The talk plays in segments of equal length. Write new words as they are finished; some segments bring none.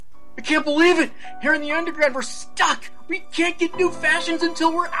can't believe it! Here in the underground, we're stuck! We can't get new fashions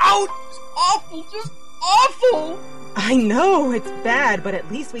until we're out! It's awful, just awful! I know, it's bad, but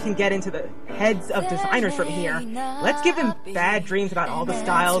at least we can get into the heads of designers from here. Let's give them bad dreams about all the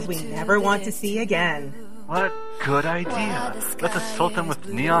styles we never want to see again. What a good idea. Let's assault them with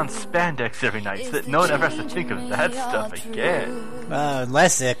neon spandex every night so that no one ever has to think of that stuff again.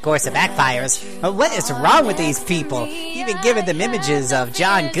 Unless, of course, it backfires. What is wrong with these people? Even giving them images of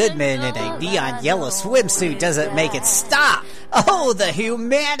John Goodman in a neon yellow swimsuit doesn't make it stop. Oh, the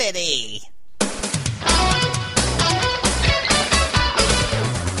humanity!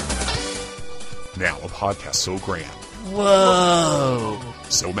 Now, a podcast so grand, Whoa!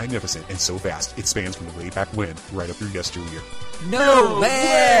 so magnificent, and so vast, it spans from the way back when right up through yesteryear. No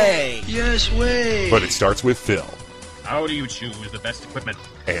way! Yes way! But it starts with Phil. How do you choose the best equipment?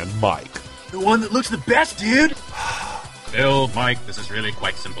 And Mike. The one that looks the best, dude! Phil, Mike, this is really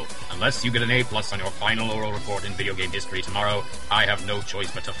quite simple. Unless you get an A+ on your final oral report in video game history tomorrow, I have no choice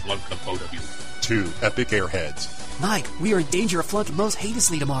but to flunk the both of you. 2 epic airheads. Mike, we are in danger of flunking most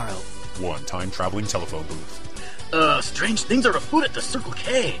heinously tomorrow. 1 time-traveling telephone booth. Strange things are afoot at the Circle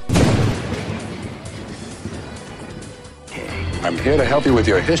K. I'm here to help you with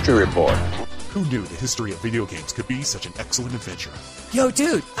your history report. Who knew the history of video games could be such an excellent adventure? Yo,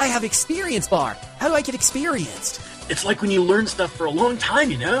 dude, I have experience bar. How do I get experienced? It's like when you learn stuff for a long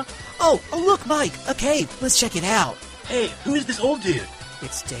time, you know? Oh, look, Mike, a cave. Let's check it out. Hey, who is this old dude?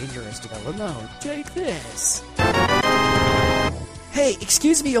 It's dangerous to go alone. Take this. Hey,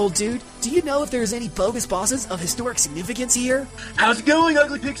 excuse me, old dude. Do you know if there's any bogus bosses of historic significance here? How's it going,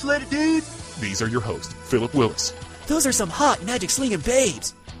 ugly pixelated dude? These are your hosts, Philip Willis Those are some hot magic slinging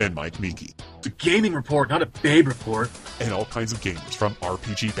babes. and Mike Minky, It's a gaming report, not a babe report. and all kinds of gamers from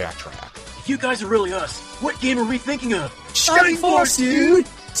RPG Backtrack. If you guys are really us, what game are we thinking of? Shining Force, dude!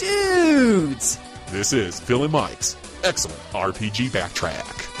 Dudes! This is Phil and Mike's excellent RPG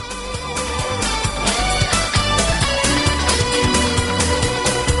Backtrack.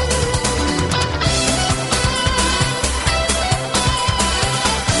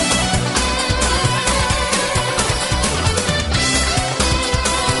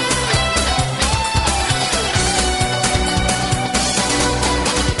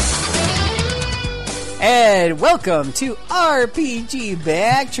 And welcome to RPG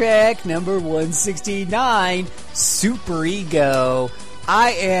Backtrack number 169, Super Ego.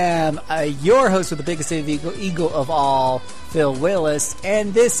 I am your host with the biggest ego of all, Phil Willis,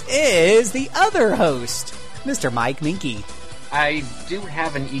 and this is the other host, Mr. Mike Minky. I do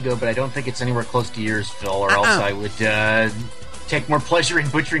have an ego, but I don't think it's anywhere close to yours, Phil, or else I would take more pleasure in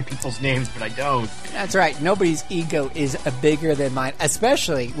butchering people's names, but I don't. That's right, nobody's ego is bigger than mine,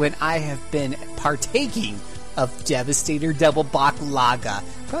 especially when I have been partaking of Devastator Double Bock Lager,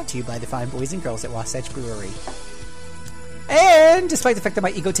 brought to you by the fine boys and girls at Wasatch Brewery. And despite the fact that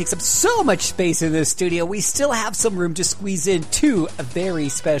my ego takes up so much space in this studio, we still have some room to squeeze in 2 very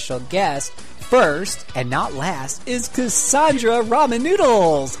special guests. First, and not last, is Cassandra Ramen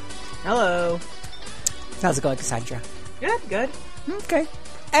Noodles. Hello. How's it going, Cassandra? Good. Okay.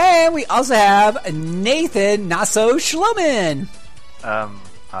 And we also have Nathan Naso Schloman.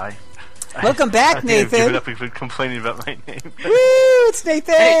 Hi. Welcome back, I think I've Nathan. given up with complaining about my name. Woo, it's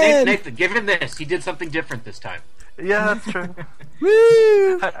Nathan. Hey, Nathan, give him this. He did something different this time. Yeah, that's true.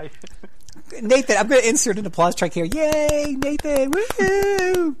 Woo. I- Nathan, I'm going to insert an applause track here. Yay, Nathan.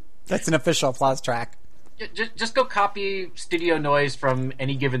 Woo. That's an official applause track. Just go copy studio noise from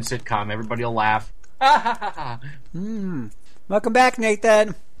any given sitcom. Everybody will laugh. Ha ha ha ha. Welcome back,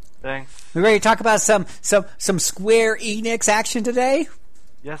 Nathan. Thanks. We ready to talk about some Square Enix action today?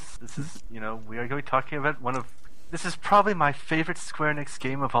 Yes, this is, we are going to be talking about this is probably my favorite Square Enix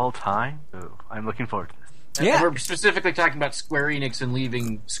game of all time. So I'm looking forward to this. Yeah. And we're specifically talking about Square Enix and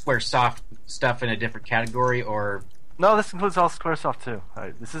leaving Squaresoft stuff in a different category, or... No, this includes all Squaresoft too.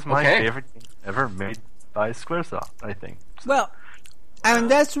 This is my Okay. favorite game ever made by Squaresoft, I think. So, Well,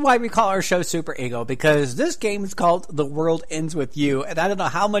 and that's why we call our show Super Ego, because this game is called The World Ends With You, and I don't know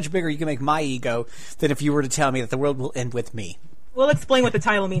how much bigger you can make my ego than if you were to tell me that the world will end with me. We'll explain what the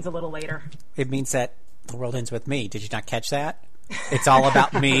title means a little later. It means that the world ends with me. Did you not catch that? It's all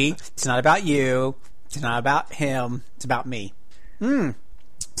about me. It's not about you. It's not about him. It's about me.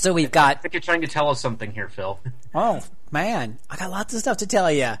 So we've I got... think you're trying to tell us something here, Phil. Oh, man. I got lots of stuff to tell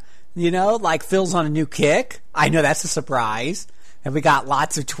you. Like Phil's on a new kick. I know that's a surprise. And we got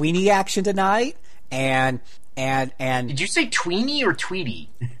lots of Tweenie action tonight. And Did you say Tweenie or Tweety?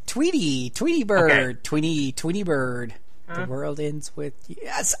 Tweety Bird. Okay. Tweety Bird. The world ends with...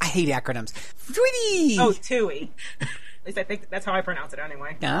 Yes, I hate acronyms. Tweety! Oh, Tui. At least I think that's how I pronounce it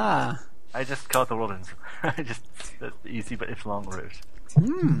anyway. Ah. I just call it the World Ends. That's the easy but if long route.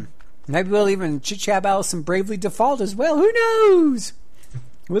 Maybe we'll even chit-chat about some Bravely Default as well. Who knows?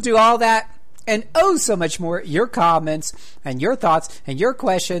 We'll do all that and oh so much more. Your comments and your thoughts and your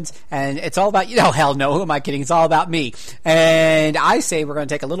questions. And it's all about, hell no, who am I kidding? It's all about me. And I say we're going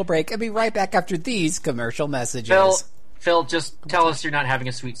to take a little break and be right back after these commercial messages. Phil, just tell us you're not having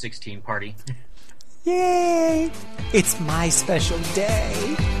a Sweet 16 party. Yay! It's my special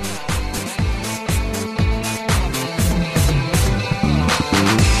day.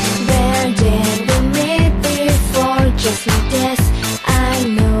 Where did we meet before? Just like this. I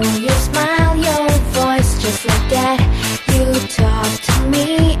know your smile, your voice, just like that. You talk to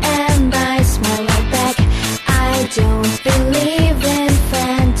me and I smile right back. I don't believe in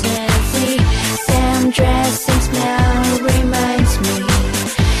fantasy. Same dress, same smell reminds me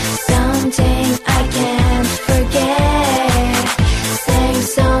something I can't forget. Same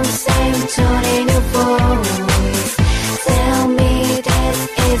song, same tone in your voice. Tell me this,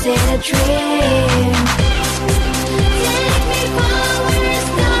 is it a dream? Take me forward,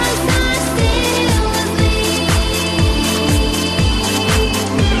 stars are still asleep.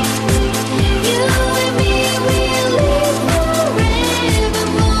 You and me will live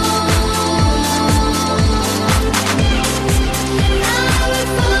forevermore. I will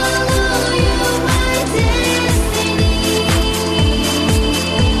follow you, my destiny.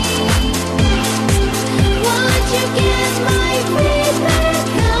 Won't you get my feet back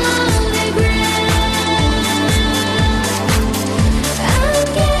on the ground? I'm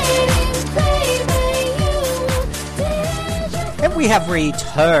getting played by you. And we have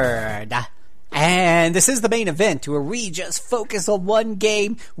returned. And this is the main event where we just focus on one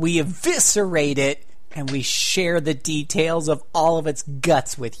game, we eviscerate it, and we share the details of all of its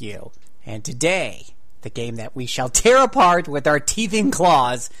guts with you. And today, the game that we shall tear apart with our teeth and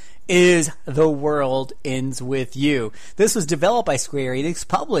claws is The World Ends With You. This was developed by Square Enix,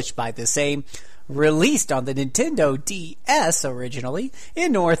 published by the same, released on the Nintendo DS originally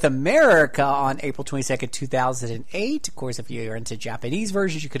in North America on April 22nd, 2008. Of course, if you're into Japanese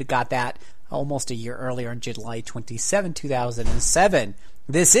versions, you could have got that almost a year earlier on July 27, 2007.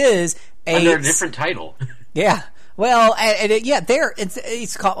 This is under a different title. Yeah. Well,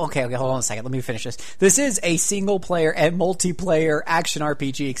 it's called, okay, hold on a second. Let me finish this. This is a single player and multiplayer action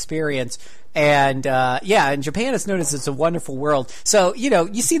RPG experience. And, in Japan it's known as It's a Wonderful World. So,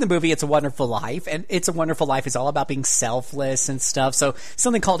 you see the movie It's a Wonderful Life, and It's a Wonderful Life is all about being selfless and stuff. So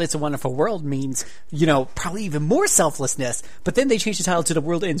something called It's a Wonderful World means, probably even more selflessness. But then they changed the title to The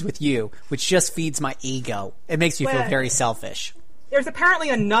World Ends With You, which just feeds my ego. It makes me feel very selfish. There's apparently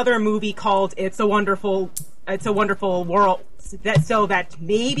another movie called It's a Wonderful World. That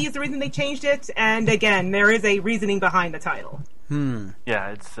maybe is the reason they changed it. And again, there is a reasoning behind the title.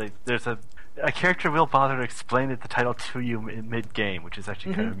 Yeah, it's there's a character will bother to explain the title to you in mid-game, which is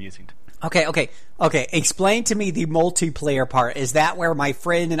actually kind of amusing. Okay. Explain to me the multiplayer part. Is that where my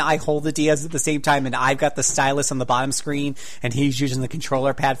friend and I hold the DS at the same time and I've got the stylus on the bottom screen and he's using the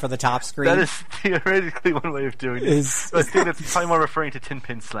controller pad for the top screen? That is theoretically one way of doing it. I think that's probably more referring to Tin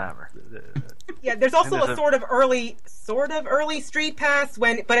Pin Slammer. Yeah, there's also a sort of early Street Pass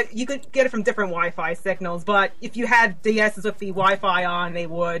but you could get it from different Wi-Fi signals. But if you had DSs with the Wi-Fi on, they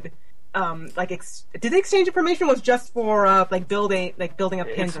would did they exchange information? Was just for building up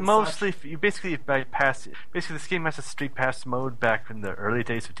pins? It's mostly you basically bypass. Basically, this game has a Street Pass mode back in the early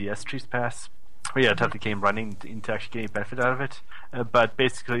days of DS Street Pass, where you had to have the game running to actually get benefit out of it. But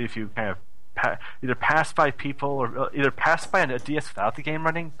basically, if you kind of either pass by people or either pass by a DS without the game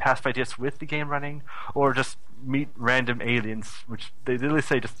running, pass by DS with the game running, or just meet random aliens, which they literally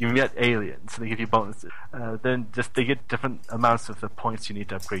say just you meet aliens, so they give you bonuses. Then just they get different amounts of the points you need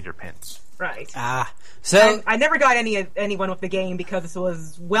to upgrade your pins. Right. So and I never got anyone with the game because this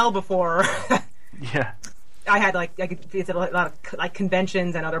was well before. Yeah. I had I could visit a lot of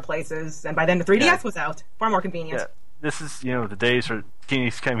conventions and other places, and by then the 3DS was out. Far more convenient. Yeah. This is, the days where getting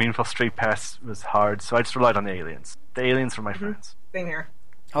these kind of meaningful Street Pass was hard, so I just relied on the aliens. The aliens were my friends. Same here.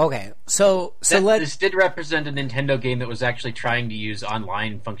 Okay, so this did represent a Nintendo game that was actually trying to use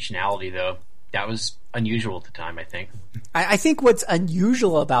online functionality, though. That was unusual at the time, I think. I think what's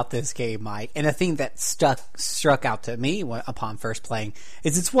unusual about this game, Mike, and a thing that struck out to me upon first playing,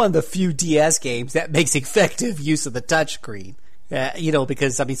 is it's one of the few DS games that makes effective use of the touchscreen.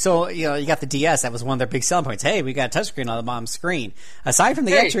 Because, you got the DS, that was one of their big selling points. Hey, we got a touchscreen on the bottom screen. Aside from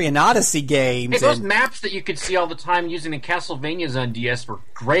the Entry and Odyssey games... Hey, those maps that you could see all the time using the Castlevanias on DS were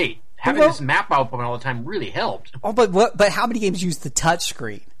great. Having this map open all the time really helped. Oh, but how many games use the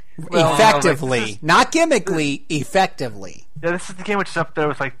touchscreen? Effectively. Not gimmickly, effectively. Yeah, this is the game which is up there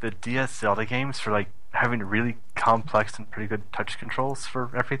with like the DS Zelda games for like having really complex and pretty good touch controls for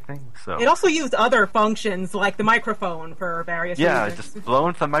everything. So it also used other functions like the microphone for various reasons. Just blow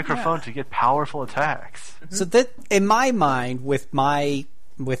into the microphone to get powerful attacks. Mm-hmm. So that, in my mind, with my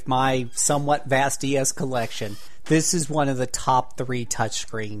somewhat vast DS collection, this is one of the top 3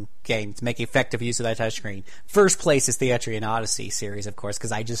 touchscreen games. Make effective use of that touchscreen. First place is the Etrian Odyssey series, of course,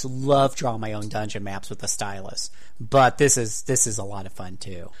 because I just love drawing my own dungeon maps with the stylus. But this is a lot of fun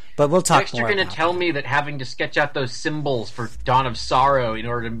too. But we'll talk Next, more. You're going to tell me that having to sketch out those symbols for Dawn of Sorrow in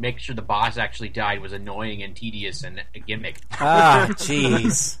order to make sure the boss actually died was annoying and tedious and a gimmick. Ah,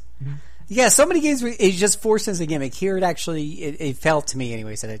 jeez. Yeah, so many games it just forces a gimmick. Here, it felt to me,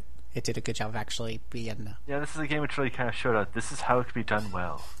 anyways, that it did a good job of actually being. Yeah, this is a game which really kind of showed us this is how it could be done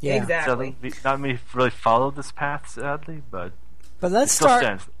well. Yeah, exactly. So not many really followed this path, sadly, but let's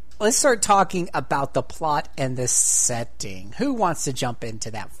start. Let's start talking about the plot and the setting. Who wants to jump into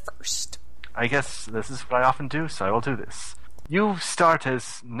that first? I guess this is what I often do, so I will do this. You start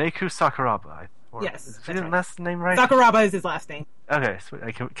as Neku Sakuraba. Yes. Is his last name right? Sakuraba is his last name. Okay, so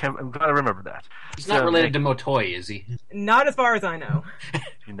I'm glad I remember that. He's not related to Motoi, is he? Not as far as I know.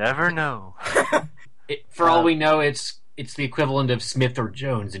 You never know. For all we know, it's the equivalent of Smith or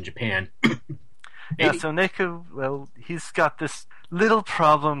Jones in Japan. Yeah, so Neku, well, he's got this little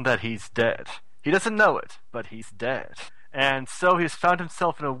problem that he's dead. He doesn't know it, but he's dead. And so he's found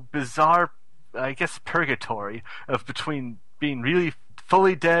himself in a bizarre, I guess, purgatory of between being really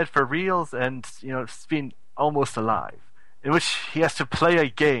fully dead for reals and, being almost alive. In which he has to play a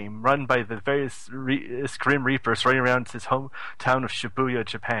game run by the various Grim Reapers running around his hometown of Shibuya,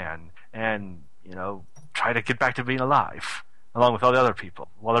 Japan, and, try to get back to being alive, along with all the other people,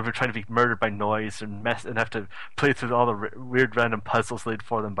 while they're trying to be murdered by noise and have to play through all the weird random puzzles laid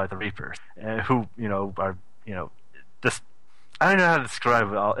for them by the Reapers, who, are, just... I don't know how to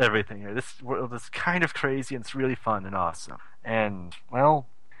describe everything here. This world is kind of crazy and it's really fun and awesome. And, well...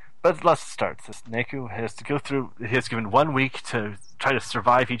 But let's start. This Neku has to go through. He has given 1 week to try to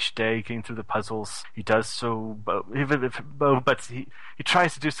survive each day, getting through the puzzles. He does so, but he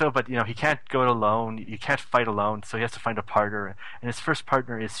tries to do so. But he can't go it alone. You can't fight alone, so he has to find a partner. And his first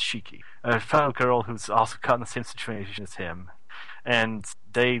partner is Shiki, a fellow girl who's also caught in the same situation as him. And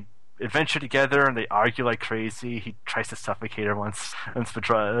they adventure together, and they argue like crazy. He tries to suffocate her once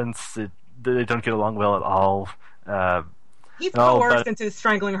they don't get along well at all. He's coerced into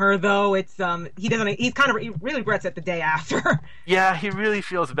strangling her, though. It's he really regrets it the day after. Yeah, he really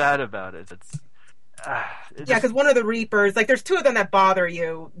feels bad about it. Because one of the Reapers, there's 2 of them that bother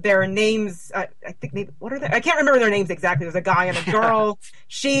you. Their names, I think maybe, what are they? I can't remember their names exactly. There's a guy and a girl.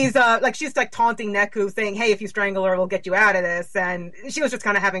 She's taunting Neku, saying, "Hey, if you strangle her, we'll get you out of this." And she was just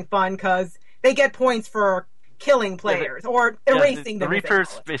kind of having fun because they get points for killing players or erasing them. The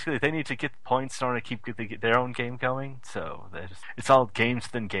Reapers, basically, they need to get points in order to keep their own game going. So it's all games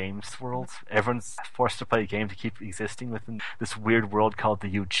within games world. Everyone's forced to play a game to keep existing within this weird world called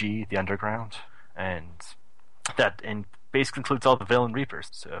the UG, the Underground, and basically includes all the villain Reapers.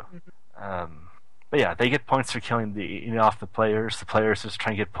 So, but yeah, they get points for killing off the players. The players just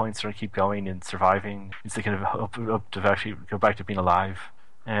try and get points in order to keep going and surviving. It's kind of hope to actually go back to being alive.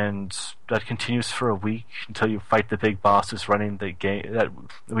 And that continues for a week until you fight the big boss who's running that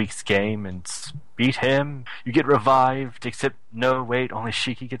week's game and beat him. You get revived, except no, wait, only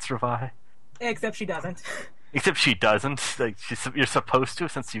Shiki gets revived. Except she doesn't. Except she doesn't. You're supposed to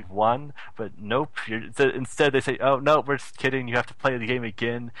since you've won, but nope. Instead, they say, "Oh no, we're just kidding. You have to play the game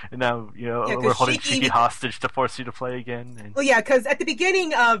again." And now we're holding Shiki hostage to force you to play again. And... Well, yeah, because at the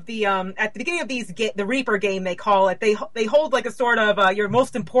beginning of the Reaper game, they call it. They hold a sort of your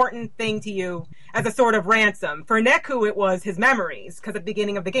most important thing to you as a sort of ransom. For Neku, it was his memories, because at the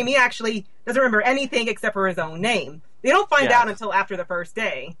beginning of the game, he actually doesn't remember anything except for his own name. They don't find out until after the first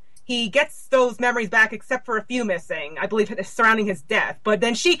day. He gets those memories back, except for a few missing, I believe, surrounding his death. But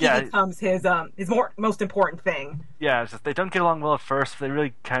then Shiki becomes his most important thing. Yeah, it's just, they don't get along well at first. But they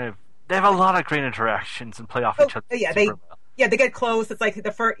really they have a lot of great interactions and play off each other. Yeah, they get close. It's like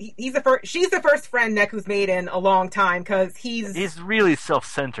she's the first friend Neku's made in a long time because he's really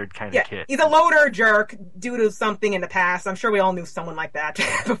self-centered kind of kid. He's a loner jerk due to something in the past. I'm sure we all knew someone like that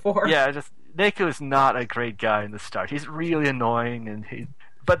before. Yeah, Neku is not a great guy in the start. He's really annoying and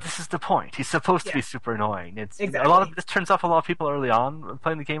but this is the point. He's supposed to be super annoying. This turns off a lot of people early on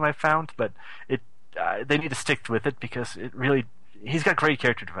playing the game, I found, but they need to stick with it because he's got great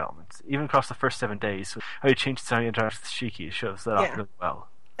character development, even across the first 7 days. So how he changes how he interacts with Shiki shows that off really well.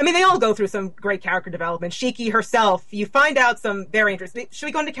 I mean, they all go through some great character development. Shiki herself, you find out some very interesting... Should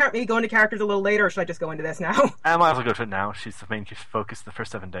we go into characters a little later, or should I just go into this now? I might as well go to it now. She's the main focus the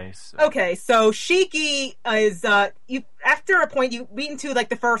first 7 days. So. Okay, so Shiki is... after a point, you beat into, like,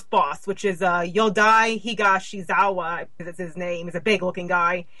 the first boss, which is Yodai Higashizawa, because it's his name. He's a big-looking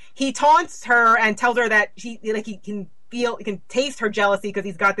guy. He taunts her and tells her that he can taste her jealousy because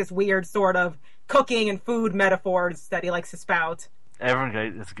he's got this weird sort of cooking and food metaphors that he likes to spout. Everyone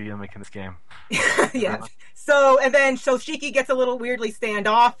is a gimmick in this game. Yeah. So Shiki gets a little weirdly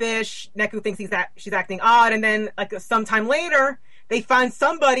standoffish. Neku thinks she's acting odd, and then like sometime later, they find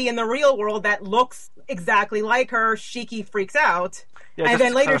somebody in the real world that looks exactly like her. Shiki freaks out. Yeah, and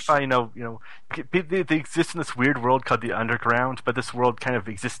then later, they exist in this weird world called the Underground, but this world kind of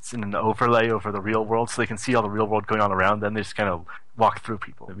exists in an overlay over the real world, so they can see all the real world going on around them. They just kind of walk through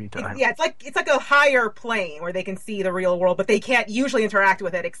people in the meantime. Yeah, it's like a higher plane where they can see the real world, but they can't usually interact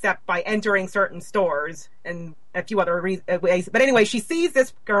with it except by entering certain stores and a few other ways. But anyway, she sees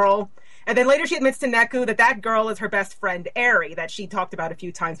this girl, and then later she admits to Neku that girl is her best friend, Eri, that she talked about a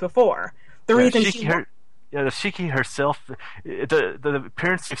few times before. The Shiki herself, the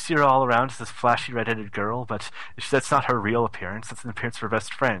appearance you see her all around is this flashy red-headed girl, but that's not her real appearance. That's an appearance of her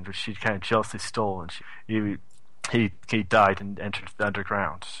best friend, which she kind of jealously stole, and he died and entered the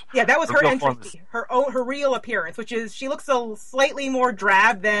underground. Yeah, that was her entrance, her real appearance, which is she looks a slightly more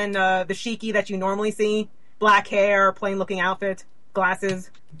drab than the Shiki that you normally see. Black hair, plain-looking outfit, glasses.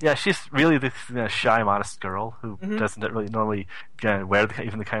 Yeah, she's really this shy, modest girl who doesn't really normally wear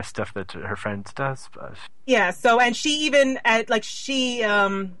even the kind of stuff that her friend does. But yeah, so and she even what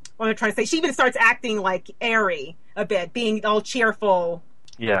am I trying to say? She even starts acting like Eri a bit, being all cheerful,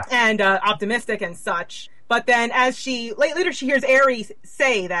 and optimistic and such. But then, as later she hears Eri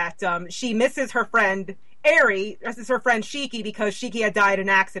say that she misses her friend Eri, misses her friend Shiki because Shiki had died in an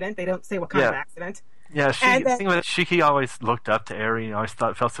accident. They don't say what kind of accident. Yeah, Shiki always looked up to Eri and always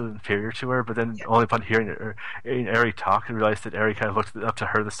felt so inferior to her, but then only upon hearing Eri talk and realized that Eri kind of looked up to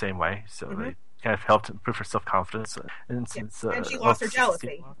her the same way, so it kind of helped improve her self-confidence. And she lost her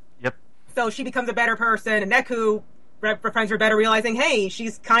jealousy. Yep. So she becomes a better person, and Neku befriends her better, realizing, hey,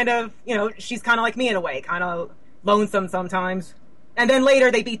 she's kind of like me in a way, kind of lonesome sometimes. And then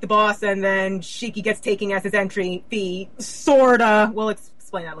later they beat the boss, and then Shiki gets taken as his entry fee, sorta. We'll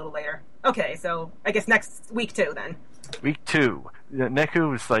explain that a little later. Okay, so I guess next week 2 then. Week 2.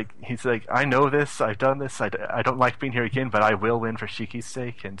 Neku is he's like, I know this, I've done this, I don't like being here again, but I will win for Shiki's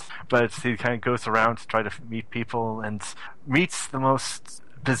sake. But he kind of goes around to try to meet people and meets the most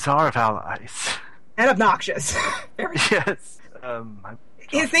bizarre of allies. And obnoxious. Yes.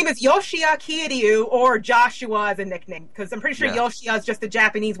 His name is Yoshia Kiryu, or Joshua as a nickname, because I'm pretty sure Yoshia is just a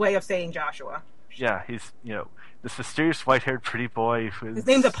Japanese way of saying Joshua. Yeah, he's, this mysterious white-haired pretty boy His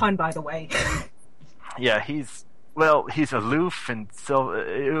name's a pun, by the way. Yeah, he's aloof and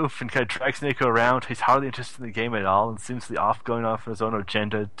kind of drags Neku around. He's hardly interested in the game at all and seems to be off going off on his own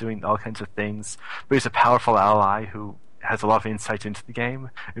agenda, doing all kinds of things. But he's a powerful ally who has a lot of insight into the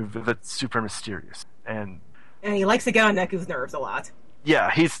game that's super mysterious. And he likes to get on Neku's nerves a lot. Yeah,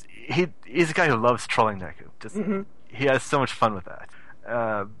 he's a guy who loves trolling Neku. He has so much fun with that.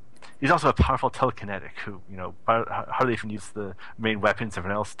 He's also a powerful telekinetic who, hardly even uses the main weapons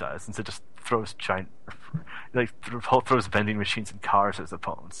everyone else does, and so just throws throws vending machines and cars at his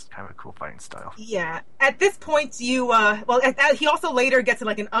opponents. Kind of a cool fighting style. Yeah. At this point, he also later gets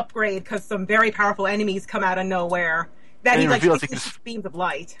an upgrade because some very powerful enemies come out of nowhere. That he shoots beams of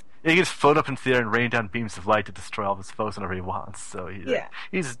light. Yeah, he can just float up into the air and rain down beams of light to destroy all of his foes whenever he wants. So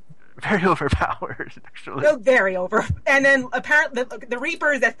he's very overpowered, actually. Oh, very over. And then apparently the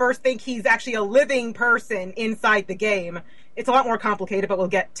Reapers at first think he's actually a living person inside the game. It's a lot more complicated, but we'll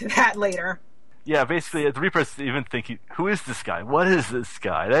get to that later. Yeah, basically, the Reapers even think, who is this guy? What is this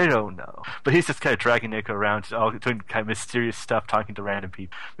guy? They don't know. But he's just kind of dragging Neku around, doing kind of mysterious stuff, talking to random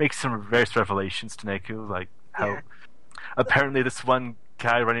people. Makes some various revelations to Neku, like how apparently this one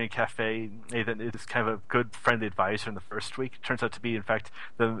guy running a cafe, Nathan, is kind of a good friendly advisor in the first week. Turns out to be, in fact,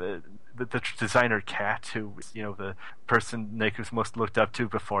 the designer Cat, who was, the person Neku's most looked up to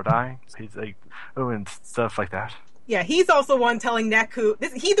before dying. So he's like, and stuff like that. Yeah, he's also one telling Neku.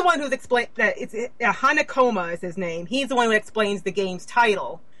 He's the one who's explained that it's Hanekoma is his name. He's the one who explains the game's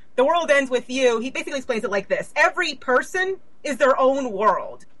title. The world ends with you. He basically explains it like this: every person is their own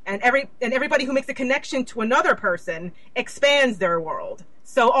world, and everybody who makes a connection to another person expands their world.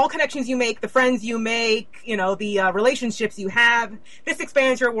 So all connections you make, the friends you make, the relationships you have, this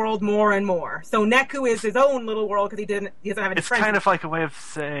expands your world more and more. So Neku is his own little world because he doesn't have any it's friends. It's kind of like a way of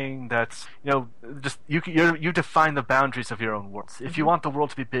saying that, just you define the boundaries of your own world. If you want the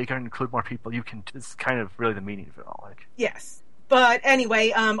world to be bigger and include more people, you can. It's kind of really the meaning of it all. Yes. But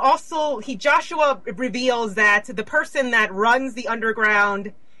anyway, also Joshua reveals that the person that runs the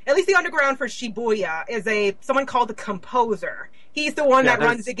underground, at least the underground for Shibuya, is someone called the Composer. He's the one that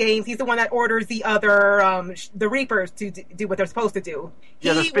runs the games. He's the one that orders the other the Reapers to do what they're supposed to do.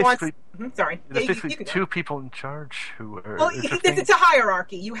 There's basically There's basically two people in charge who are. Well, it's a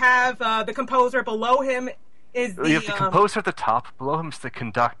hierarchy. You have the Composer. Below him is you have the Composer at the top. Below him is the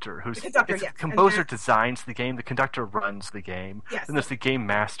Conductor. The Composer designs the game. The Conductor runs the game. Yes. Then there's the Game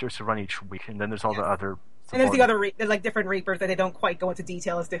Masters who run each week, and then there's all the other. And there's the other different Reapers that they don't quite go into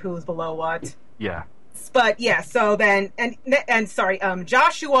detail as to who's below what. Yeah. But yeah, so then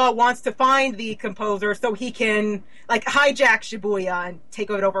Joshua wants to find the Composer so he can hijack Shibuya and take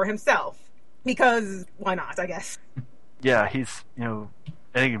it over himself. Because why not, I guess. Yeah, he's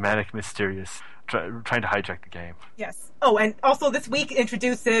enigmatic, mysterious, trying to hijack the game. Yes. Oh, and also this week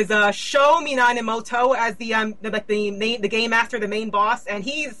introduces Sho Minamoto as the game master, the main boss, and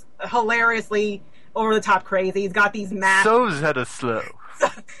he's hilariously over the top crazy. He's got these math. So Zeta Slow.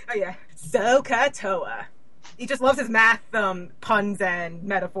 Oh yeah. So Katoa. He just loves his math puns and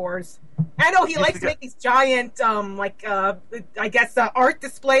metaphors. And he likes to make these giant art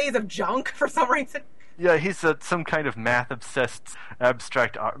displays of junk for some reason. Yeah, he's some kind of math-obsessed,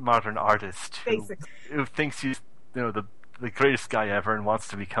 abstract modern artist who thinks he's the greatest guy ever and wants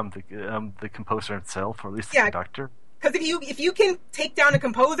to become the Composer himself, or at least the Conductor. Because if you can take down a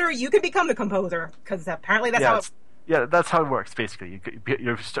Composer, you can become the Composer. Because apparently that's how. Yeah, that's how it works. Basically,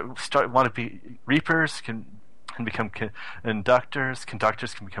 you want to be Reapers can become Conductors.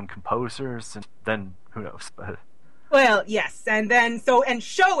 Conductors can become Composers, and then who knows? Well, yes, and then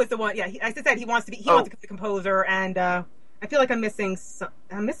Sho is the one. Yeah, as I said, he wants to be the Composer, and I feel like I'm missing. This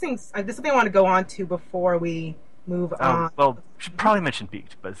is something I want to go on to before we move on. Well, we should probably mention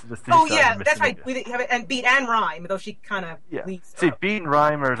Beat, but that's right. We have it, and Beat and Rhyme, though she kind of leaves. See, Beat and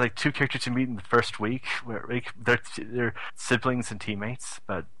Rhyme are two characters you meet in the first week, where they're siblings and teammates,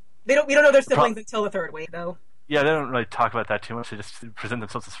 but we don't know their siblings until the third week, though. Yeah, they don't really talk about that too much. They just present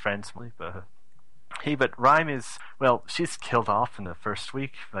themselves as friends, but Rhyme is, she's killed off in the first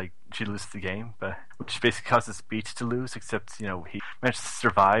week. She loses the game, which basically causes Beat to lose, except, he manages to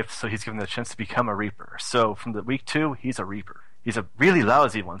survive, so he's given the chance to become a Reaper. So from the week 2, he's a Reaper. He's a really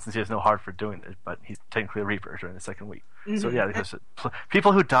lousy one, since he has no heart for doing it, but he's technically a Reaper during the second week. Mm-hmm. So yeah, because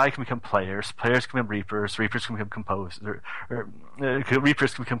people who die can become players can become Reapers can become Composers,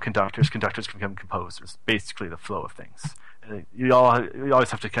 Reapers can become Conductors can become Composers. Basically the flow of things. You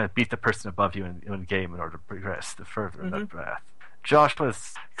always have to kind of beat the person above you in a game in order to progress further in that path. Joshua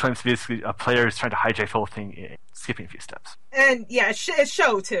claims to be basically a player who's trying to hijack the whole thing, skipping a few steps. And yeah, it's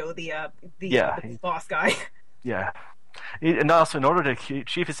Sho too, the boss guy. Yeah. And also, in order to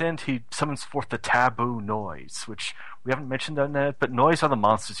achieve his end, he summons forth the taboo Noise, which we haven't mentioned on that, but Noise are the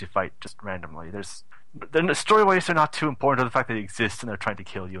monsters you fight just randomly. Story-wise, they're not too important to the fact that they exist and they're trying to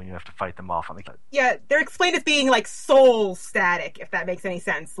kill you and you have to fight them off on the cut. Yeah, they're explained as being soul static, if that makes any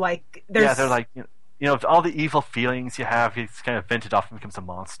sense. They're all the evil feelings you have, it's kind of vented off and becomes a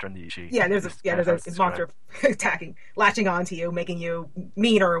monster in the EG. Yeah, there's a monster attacking, latching onto you, making you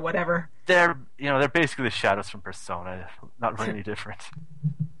meaner or whatever. They're basically the shadows from Persona, not really any different.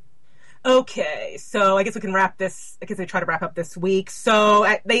 Okay, so I guess we can wrap this. I guess we try to wrap up this week. So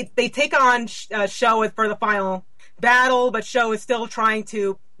they take on Sho for the final battle, but Sho is still trying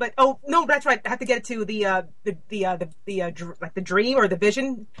to. But no, that's right. I have to get it to the dream or the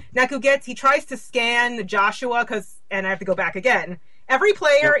vision Neku gets. He tries to scan Joshua and I have to go back again. Every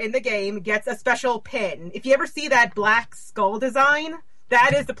player in the game gets a special pin. If you ever see that black skull design,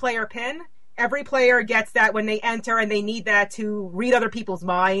 that is the player pin. Every player gets that when they enter, and they need that to read other people's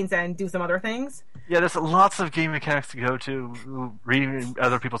minds and do some other things. Yeah, there's lots of game mechanics to go to. Reading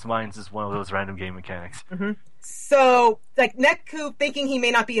other people's minds is one of those random game mechanics. Mm-hmm. So, Neku, thinking he may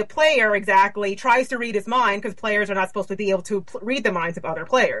not be a player exactly, tries to read his mind, because players are not supposed to be able to read the minds of other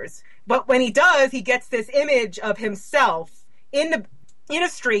players. But when he does, he gets this image of himself in a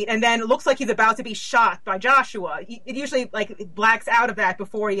street, and then it looks like he's about to be shot by Joshua. It usually blacks out of that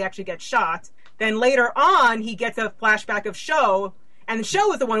before he actually gets shot. Then later on, he gets a flashback of Sho, and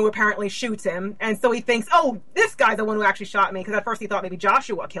Sho is the one who apparently shoots him, and so he thinks, oh, this guy's the one who actually shot me, because at first he thought maybe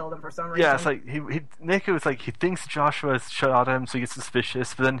Joshua killed him for some reason. Yeah, it's Neku is he thinks Joshua shot him, so he gets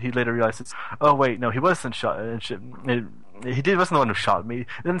suspicious, but then he later realizes, oh wait, no, he wasn't shot. he wasn't the one who shot me.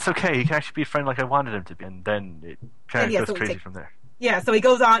 Then it's okay. He can actually be a friend like I wanted him to be, and then it kind of goes crazy from there. Yeah, so he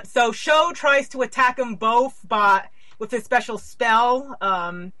goes on. So Sho tries to attack them both, but with his special spell.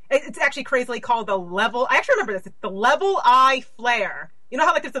 It's actually crazily called the level. I actually remember this. It's the Level I Flare. You know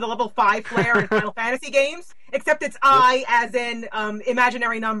how like there's the level 5 flare in Final Fantasy games? Except it's I as in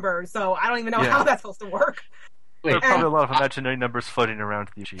imaginary numbers. So I don't even know how that's supposed to work. There are probably a lot of imaginary numbers floating around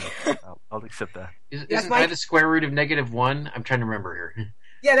the machine. I'll accept that. Isn't that the square root of -1? I'm trying to remember here.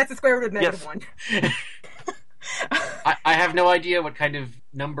 Yeah, that's the square root of -1. I have no idea what kind of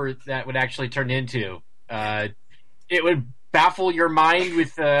number that would actually turn into. It would baffle your mind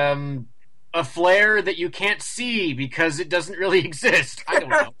with a flare that you can't see because it doesn't really exist. I don't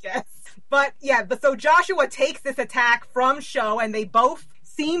know. Yes. But so Joshua takes this attack from Sho, and they both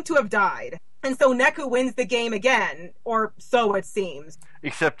seem to have died. And so Neku wins the game again, or so it seems.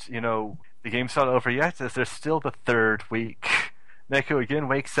 Except, the game's not over yet, as there's still the third week. Neku again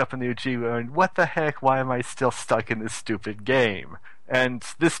wakes up in the UG going, what the heck, why am I still stuck in this stupid game? And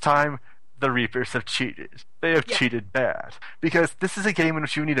this time, the Reapers have cheated. They have cheated bad. Because this is a game in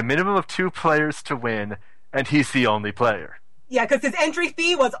which you need a minimum of 2 players to win, and he's the only player. Yeah, because his entry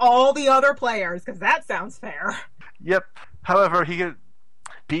fee was all the other players, because that sounds fair. Yep. However, he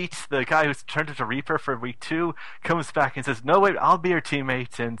beat the guy who's turned into Reaper for week 2, comes back and says, no, wait, I'll be your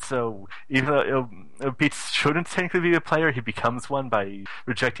teammate. And so, even though Beat shouldn't technically be a player, he becomes one by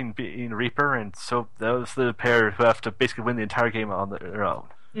rejecting being Reaper. And so, those are the pair who have to basically win the entire game on their own.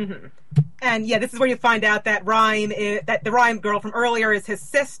 Mm-hmm. And this is where you find out that that the Rhyme girl from earlier is his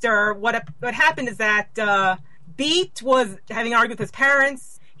sister. What happened is that Beat was having an argument with his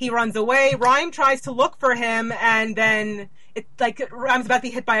parents. He runs away. Rhyme tries to look for him, and then Rhyme's about to be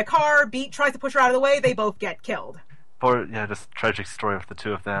hit by a car. Beat tries to push her out of the way. They both get killed. Just tragic story with the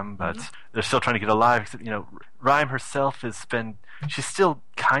two of them, but they're still trying to get alive. Except, Rhyme herself she's still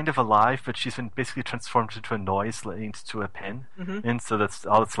kind of alive, but she's been basically transformed into a noise linked to a pin, and so that's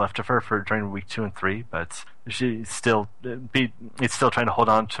all that's left of her for during week 2 and 3. But she's still it's still trying to hold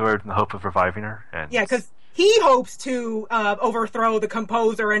on to her in the hope of reviving her. Because he hopes to overthrow the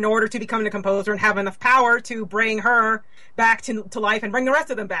composer in order to become the composer and have enough power to bring her back to life and bring the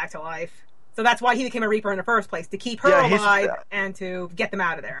rest of them back to life. So that's why he became a Reaper in the first place, to keep her alive and to get them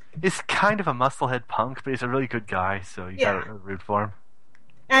out of there. He's kind of a musclehead punk, but he's a really good guy, so you gotta root for him.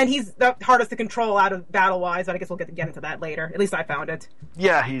 And he's the hardest to control out of battle-wise, but I guess we'll get into that later. At least I found it.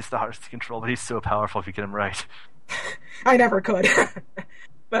 Yeah, he's the hardest to control, but he's so powerful if you get him right. I never could.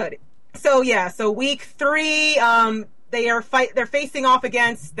 But so week 3, they're facing off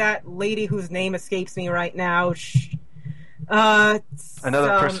against that lady whose name escapes me right now.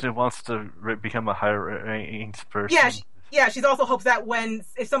 Another person who wants to become a higher-ranked person. She also hopes that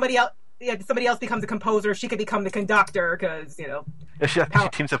if somebody else becomes a composer, she could become the conductor, because, she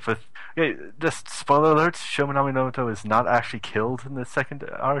teams up with... just spoiler alert, Sho Minamimoto is not actually killed in the second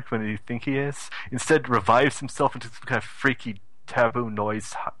arc when you think he is. Instead, revives himself into some kind of freaky taboo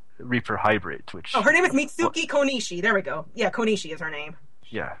noise Reaper hybrid, which... her name is Mitsuki Konishi. There we go. Yeah, Konishi is her name.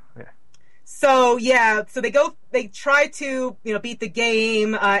 Yeah. So they try to beat the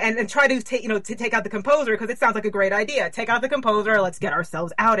game and try to take out the composer, because it sounds like a great idea. Take out the composer, let's get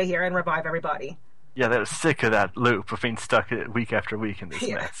ourselves out of here and revive everybody. Yeah, they're sick of that loop of being stuck week after week in this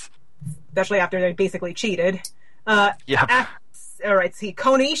mess. Especially after they basically cheated. All right, see,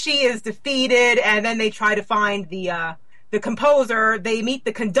 Konishi is defeated, and then they try to find the composer. They meet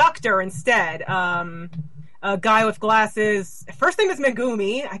the conductor instead. A guy with glasses. First name is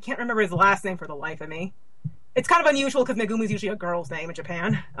Megumi. I can't remember his last name for the life of me. It's kind of unusual because Megumi is usually a girl's name in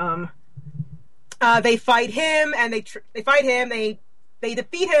Japan. They fight him, and they fight him. They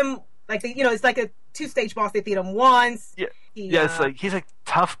defeat him. It's like a 2-stage boss. They defeat him once. Yeah. It's like he's a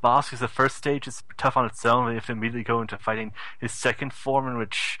tough boss because the first stage is tough on its own. They have to immediately go into fighting his second form, in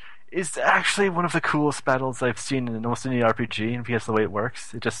which is actually one of the coolest battles I've seen in almost any RPG, and because the way it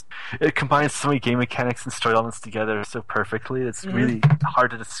works, it combines so many game mechanics and story elements together so perfectly. It's really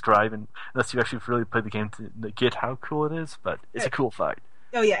hard to describe unless you actually really play the game to get how cool it is, but it's a cool fight.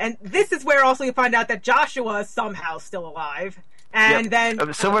 Oh yeah, and this is where also you find out that Joshua is somehow still alive. And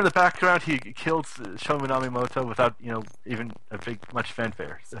then somewhere in the background, he killed Sho Minamimoto without even much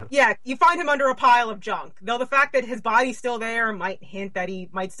fanfare. So. Yeah, you find him under a pile of junk. Though the fact that his body's still there might hint that he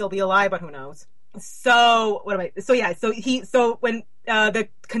might still be alive, but who knows? So when the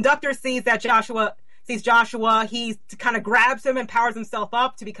conductor sees Joshua, he kind of grabs him and powers himself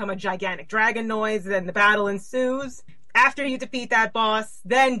up to become a gigantic dragon noise. Then the battle ensues. After you defeat that boss,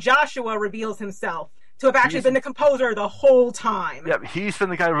 then Joshua reveals himself to have actually been the composer the whole time. Yeah, he's been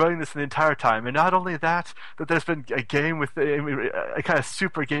the guy running this the entire time, and not only that, but there's been a game with a kind of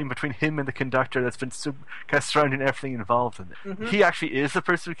super game between him and the conductor that's been kind of surrounding everything involved in it. Mm-hmm. He actually is the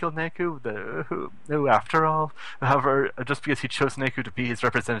person who killed Neku, who after all. However, just because he chose Neku to be his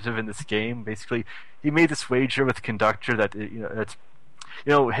representative in this game, basically, he made this wager with the conductor that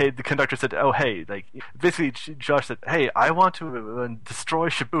hey, the conductor said, oh, hey, like, basically, Josh said, hey, I want to destroy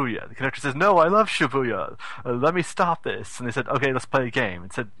Shibuya. The conductor says, no, I love Shibuya. Let me stop this. And they said, okay, let's play a game.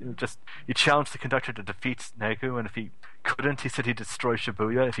 And said, he challenged the conductor to defeat Neku, and if he couldn't, he said he'd destroy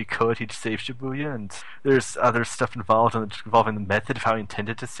Shibuya. If he could, he'd save Shibuya. And there's other stuff involving the method of how he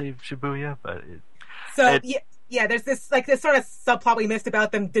intended to save Shibuya, but Yeah, there's this sort of subplot we missed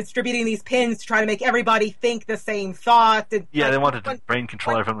about them distributing these pins to try to make everybody think the same thought. And, they wanted to brain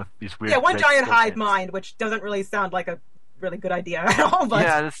control everyone with these weird... Yeah, one giant hive mind, which doesn't really sound like a really good idea at all. But...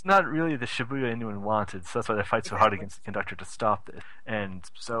 Yeah, it's not really the Shibuya anyone wanted, so that's why they fight so hard against the conductor to stop this. And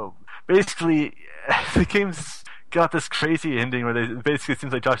so, basically, the game's got this crazy ending where basically it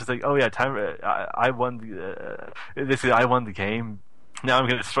seems like Josh is like, oh yeah, I won the game. Now I'm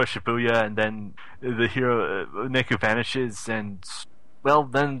going to destroy Shibuya, and then the hero, Neku, vanishes, and, well,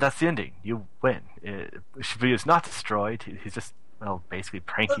 then that's the ending. You win. Shibuya's not destroyed. He's just, basically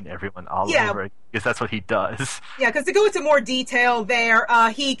pranking everyone all over, because that's what he does. Yeah, because to go into more detail there,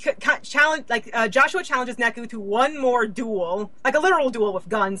 Joshua challenges Neku to one more duel, like a literal duel with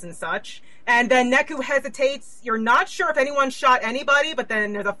guns and such, and then Neku hesitates. You're not sure if anyone shot anybody, but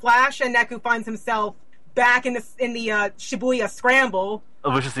then there's a flash, and Neku finds himself back in the Shibuya Scramble,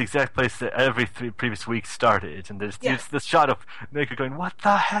 which is the exact place that every previous week started, and there's this shot of Neku going, "What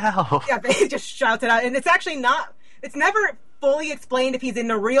the hell?" Yeah, they just shout it out, and it's actually not. It's never fully explained if he's in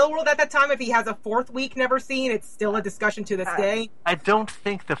the real world at that time. If he has a fourth week never seen, it's still a discussion to this day. I don't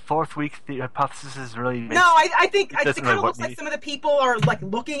think the fourth week hypothesis is really. No, I think it kind of looks like some of the people are like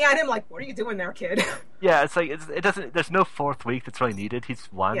looking at him like, "What are you doing there, kid?" Yeah, it's like it doesn't. There's no fourth week that's really needed. He's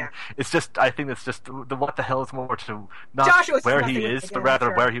one. Yeah. It's just I think that's just the what the hell is more to not Joshua's where he is, but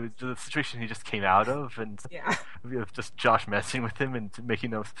rather where he was, the situation he just came out of, and just Josh messing with him and making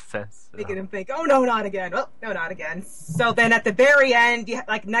no sense. Making him think, "Oh no, not again! Oh no, not again!" So then at the very end,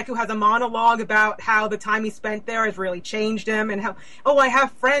 Neku has a monologue about how the time he spent there has really changed him, and how I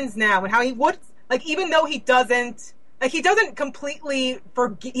have friends now, and how he would even though he doesn't completely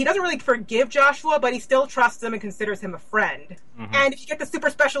he doesn't really forgive Joshua, but he still trusts him and considers him a friend. Mm-hmm. And if you get the super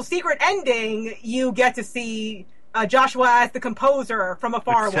special secret ending, you get to see Joshua as the composer from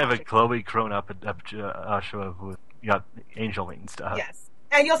afar. Have a glowy grown up Joshua who got angel wing stuff. Yes,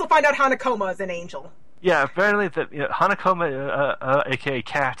 and you also find out Hanakoma is an angel. Yeah, apparently Hanakoma, aka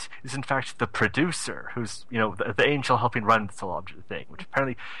Cat, is in fact the producer, who's the angel helping run this whole thing. Which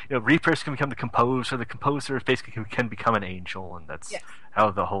apparently, Reapers can become the composer. The composer basically can become an angel, and that's how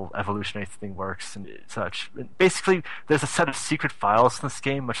the whole evolutionary thing works and such. And basically, there's a set of secret files in this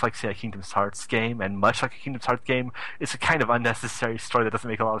game, much like say a Kingdom Hearts game, and much like a Kingdom Hearts game, it's a kind of unnecessary story that doesn't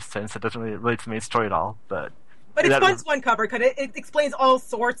make a lot of sense. It doesn't really relate to the main story at all, but it's fun to uncover because it explains all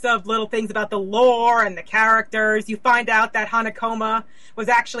sorts of little things about the lore and the characters. You find out that Hanakoma was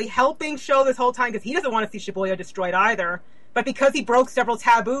actually helping Sho this whole time because he doesn't want to see Shibuya destroyed either. But because he broke several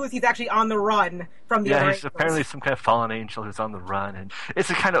taboos, he's actually on the run from the other he's apparently some kind of fallen angel who's on the run. And it's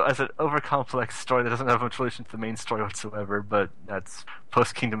an over-complex story that doesn't have much relation to the main story whatsoever, but that's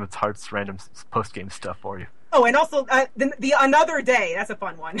post-Kingdom Hearts random post-game stuff for you. Oh, and also, the Another Day, that's a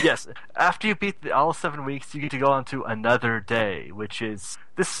fun one. Yes, after you beat all 7 weeks, you get to go on to Another Day, which is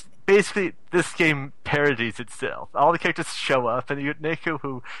this... Basically, this game parodies itself. All the characters show up, and you get Neku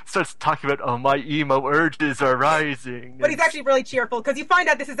who starts talking about, my emo urges are rising. But he's actually really cheerful, because you find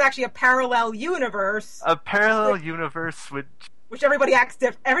out this is actually a parallel universe. A parallel universe which everybody acts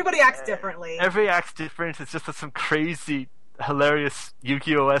differently. Every act's different. It's just some crazy, hilarious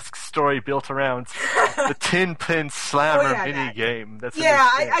Yu-Gi-Oh-esque story built around the Tin Pin Slammer mini game.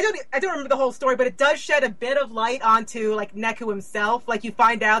 I don't remember the whole story, but it does shed a bit of light onto Neku himself. You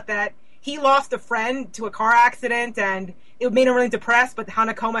find out that he lost a friend to a car accident, and it made him really depressed. But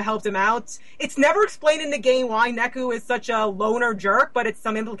Hanakoma helped him out. It's never explained in the game why Neku is such a loner jerk, but it's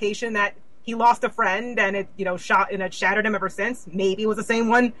some implication that he lost a friend and it shattered him ever since. Maybe it was the same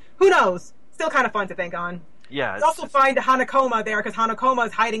one. Who knows? Still kind of fun to think on. Yeah, you also find Hanakoma there because Hanakoma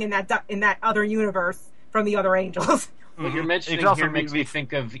is hiding in that other universe from the other angels. What you're mentioning here makes me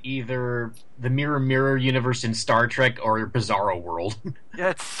think of either the Mirror universe in Star Trek or Bizarro World. Yeah,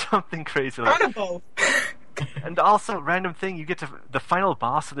 it's something crazy. Kind of both. And also, random thing, you get to the final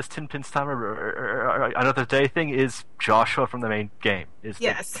boss of this 10 Pins Time or Another Day thing is Joshua from the main game.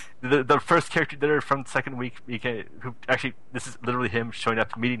 Yes. The first character there from the second week, who actually, this is literally him showing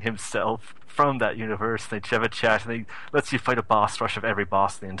up, meeting himself from that universe. They have a chat, and they lets you fight a boss rush of every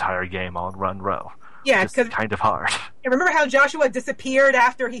boss in the entire game all in one row. Yeah, because kind of hard. Remember how Joshua disappeared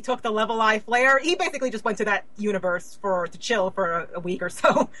after he took the Level I flare? He basically just went to that universe to chill for a week or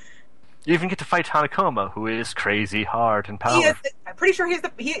so. You even get to fight Hanakoma, who is crazy hard and powerful. I'm pretty sure he's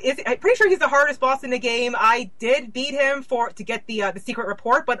the hardest boss in the game. I did beat him to get the secret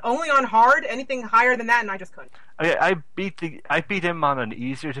report, but only on hard. Anything higher than that, and I just couldn't. I beat him on an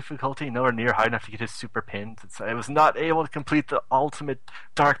easier difficulty, nowhere near high enough to get his super pins. I was not able to complete the ultimate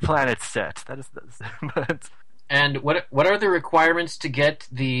Dark Planet set. But And what are the requirements to get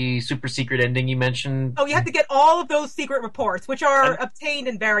the super secret ending you mentioned? Oh, you have to get all of those secret reports, which are obtained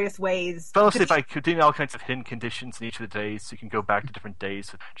in various ways. Mostly by doing all kinds of hidden conditions in each of the days, so you can go back to different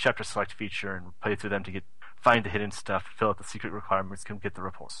days with chapter select feature and play through them to find the hidden stuff, fill out the secret requirements, and get the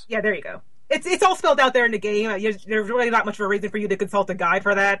reports. Yeah, there you go. It's all spelled out there in the game. There's really not much of a reason for you to consult a guide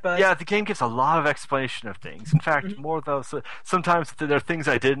for that. But yeah, the game gives a lot of explanation of things. In fact, more though. So sometimes there are things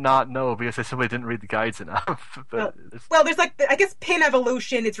I did not know because I simply didn't read the guides enough. Well, there's I guess pin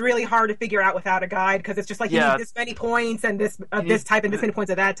evolution. It's really hard to figure out without a guide because it's just you need this many points and this type and this many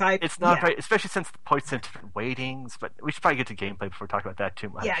points of that type. It's not right, especially since the points have different weightings. But we should probably get to gameplay before we talk about that too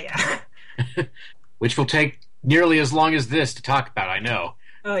much. Yeah. Which will take nearly as long as this to talk about. I know.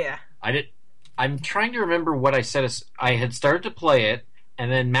 Oh yeah. I'm trying to remember what I said. I had started to play it,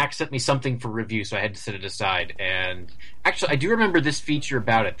 and then Max sent me something for review, so I had to set it aside. And actually, I do remember this feature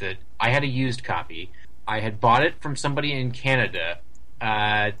about it, that I had a used copy. I had bought it from somebody in Canada.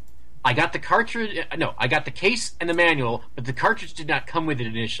 I got the cartridge. No, I got the case and the manual, but the cartridge did not come with it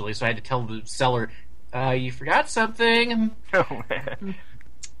initially, so I had to tell the seller, you forgot something. Oh, man.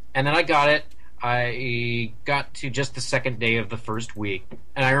 And then I got it. I got to just the second day of the first week,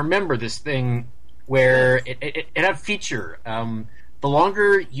 and I remember this thing where it had a feature. The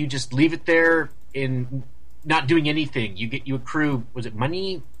longer you just leave it there in not doing anything, you accrue, was it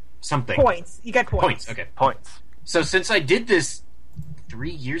money? Something. Points. You get points. Okay. Points. So since I did this 3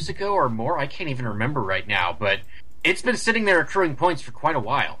 years ago or more, I can't even remember right now, but it's been sitting there accruing points for quite a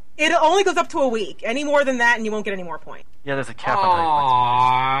while. It only goes up to a week. Any more than that, and you won't get any more points. Yeah, there's a cap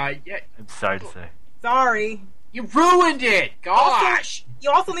on yeah. I'm sorry to say. Sorry. You ruined it! Gosh! You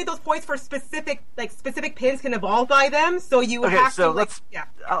also need those points for specific pins can evolve by them, so you have to... let's... Yeah.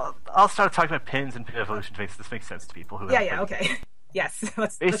 I'll start talking about pins and pin evolution to make this make sense to people who okay. Yes.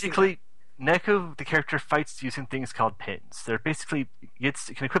 Basically, Neko, the character, fights using things called pins. They're basically... You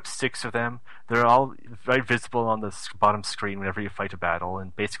can equip 6 of them. They're all very visible on the bottom screen whenever you fight a battle,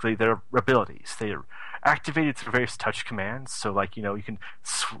 and basically they're abilities. They are activated through various touch commands, so you can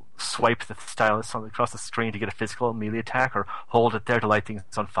swipe the stylus across the screen to get a physical melee attack, or hold it there to light things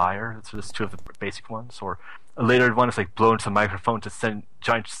on fire. So there's 2 of the basic ones, or a later one is blow into the microphone to send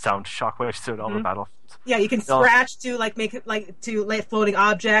giant sound shockwaves through all the battle. Yeah, you can scratch to make it to light floating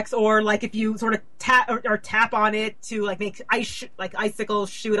objects, or if you sort of tap or tap on it to make icicles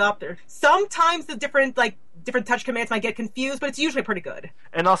shoot up. Sometimes the different touch commands might get confused, but it's usually pretty good.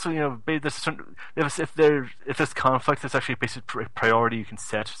 And also, if there's conflict, there's actually a basic priority you can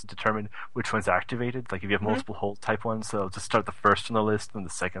set to determine which one's activated. If you have multiple hold type ones, so just start the first on the list and the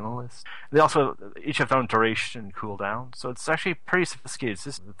second on the list. They also each have their own duration and cooldown, so it's actually pretty sophisticated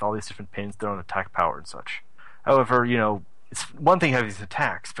system with all these different pins, their own attack power and such. However, it's one thing having these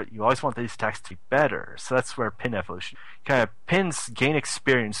attacks, but you always want these attacks to be better, so that's where pin evolution. Pins gain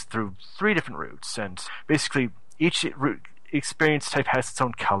experience through 3 different routes, and basically each route experience type has its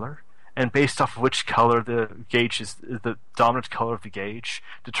own color, and based off of which color the gauge is, the dominant color of the gauge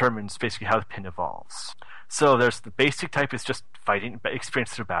determines basically how the pin evolves. So there's the basic type is just fighting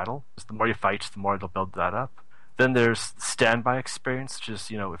experience through battle. The more you fight, the more they'll build that up. Then there's standby experience, which is,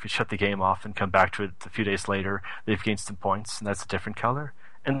 if you shut the game off and come back to it a few days later, they've gained some points, and that's a different color.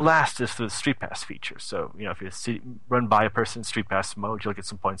 And last is the Street Pass feature. So, if you run by a person in Street Pass mode, you'll get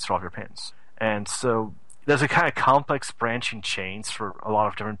some points for all your pins. And so there's a kind of complex branching chains for a lot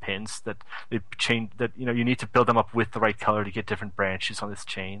of different pins that you need to build them up with the right color to get different branches on these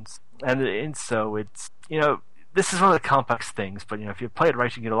chains. And so it's, this is one of the complex things, but if you play it right,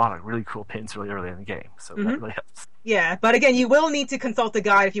 you can get a lot of really cool pins really early in the game. So that really helps. Yeah, but again, you will need to consult a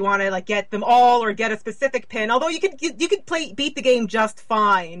guide if you want to get them all or get a specific pin. Although you could beat the game just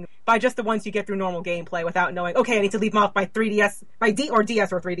fine by just the ones you get through normal gameplay without knowing. Okay, I need to leave them off by 3DS, by DS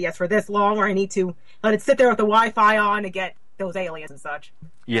or 3DS for this long, or I need to let it sit there with the Wi-Fi on to get those aliens and such.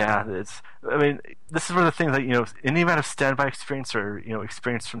 Yeah, I mean, this is one of the things that, any amount of standby experience or,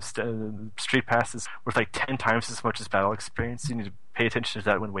 experience from Street Pass is worth like 10 times as much as battle experience. You need to pay attention to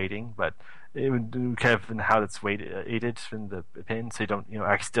that when waiting, but it would kind of in how that's aided in the pin, so you don't,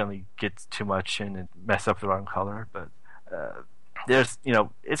 accidentally get too much in and mess up the wrong color. But there's,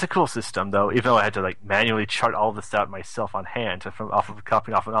 it's a cool system though. Even though I had to like manually chart all this out myself on hand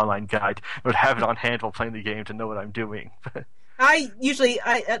copying off an online guide, I would have it on hand while playing the game to know what I'm doing. I usually,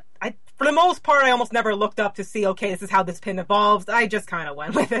 for the most part, I almost never looked up to see, okay, this is how this pin evolves. I just kind of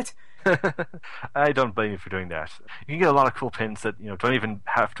went with it. I don't blame you for doing that. You can get a lot of cool pins that, don't even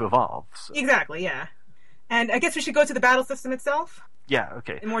have to evolve. So. Exactly, yeah. And I guess we should go to the battle system itself. Yeah,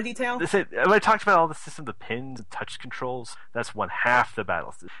 okay. In more detail? When I talked about all the system, the pins and touch controls, that's one half the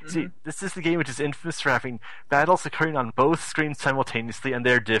battle system. Mm-hmm. See, this is the game which is infamous for having battles occurring on both screens simultaneously, and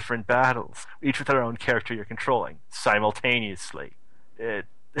they're different battles, each with their own character you're controlling, simultaneously.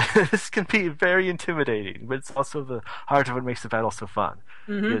 This can be very intimidating, but it's also the heart of what makes the battle so fun.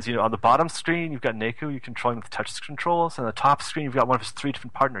 Mm-hmm. Because, on the bottom screen, you've got Neku, you're controlling with touch controls, and on the top screen, you've got one of his 3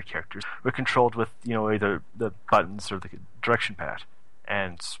 different partner characters, who are controlled with, either the buttons or the direction pad.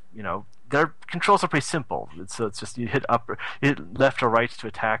 And, their controls are pretty simple. So it's just you hit left or right to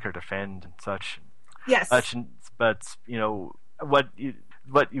attack or defend and such. Yes. But,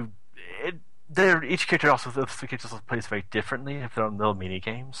 each character also, those 3 characters also plays very differently if they're on little mini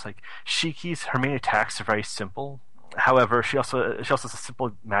games. Like Shiki's, her main attacks are very simple. However, she also has a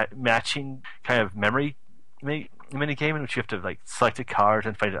simple matching kind of memory mini game in which you have to like select a card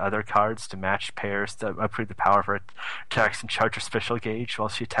and fight other cards to match pairs to upgrade the power of her attacks and charge her special gauge while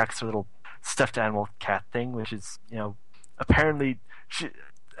she attacks her little stuffed animal cat thing, which is apparently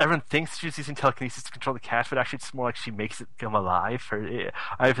everyone thinks she's using telekinesis to control the cat, but actually it's more like she makes it come alive.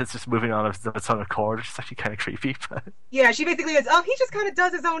 It's just moving on of its own accord, which is actually kind of creepy. But. Yeah, she basically goes, he just kind of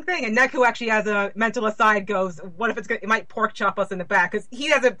does his own thing. And Neku actually has a mental aside, goes, what if it might pork chop us in the back? Because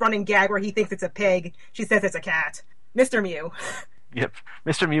he has a running gag where he thinks it's a pig. She says it's a cat. Mr. Mew. Yep,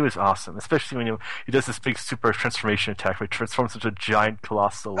 Mr. Mew is awesome, especially when he does this big super transformation attack where he transforms into a giant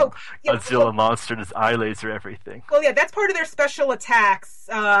colossal Godzilla monster and his eye laser everything. Well, yeah, that's part of their special attacks,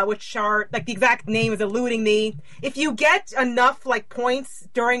 which are, like, the exact name is eluding me. If you get enough, like, points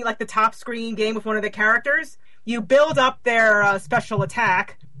during, like, the top screen game with one of the characters, you build up their special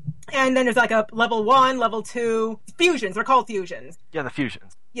attack, and then there's, like, a level 1, level 2, fusions. They're called fusions. Yeah, the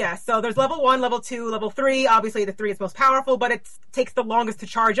fusions. Yeah, so there's level 1, level 2, level 3. Obviously, the 3 is most powerful, but it takes the longest to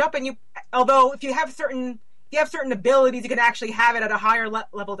charge up. And although if you have certain abilities, you can actually have it at a higher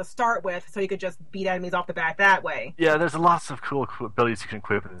level to start with, so you could just beat enemies off the bat that way. Yeah, there's lots of cool abilities you can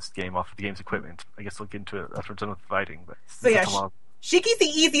equip in this game off of the game's equipment. I guess we'll get into it after we're done with fighting. But so yeah, Shiki's the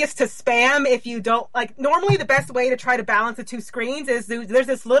easiest to spam if you don't like. Normally, the best way to try to balance the 2 screens is there's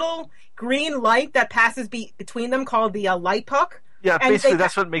this little green light that passes between them called the light puck. Yeah, basically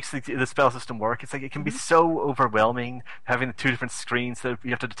that's what makes the spell system work. It's like it can be so overwhelming having the 2 different screens that you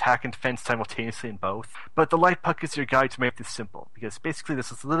have to attack and defend simultaneously in both. But the light puck is your guide to make this simple, because basically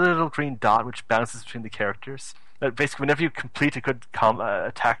this is a little green dot which bounces between the characters. Basically, whenever you complete a good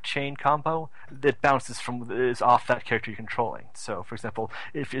attack chain combo, it is off that character you're controlling. So, for example,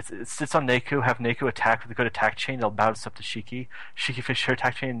 if it sits on Neku, have Neku attack with a good attack chain, it'll bounce up to Shiki. Shiki finishes her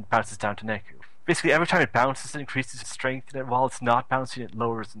attack chain and bounces down to Neku. Basically, every time it bounces, it increases its strength, and while it's not bouncing, it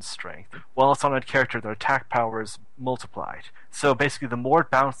lowers in strength. While it's on a character, their attack power is multiplied. So basically, the more it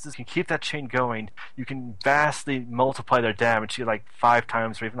bounces, you can keep that chain going, you can vastly multiply their damage. You get like 5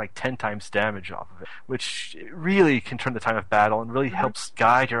 times or even like 10 times damage off of it, which really can turn the time of battle and really helps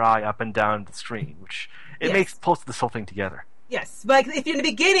guide your eye up and down the screen, which pulls this whole thing together. Yes, but if you're in the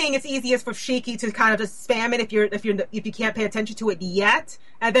beginning, it's easiest for Shiki to kind of just spam it if you can't pay attention to it yet,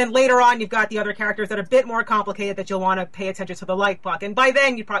 and then later on you've got the other characters that are a bit more complicated that you'll want to pay attention to the light puck, and by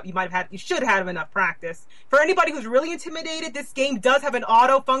then you should have enough practice. For anybody who's really intimidated, this game does have an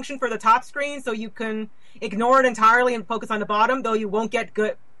auto function for the top screen, so you can ignore it entirely and focus on the bottom. Though you won't get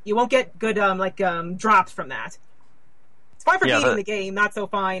good drops from that. It's fine for beating the game, not so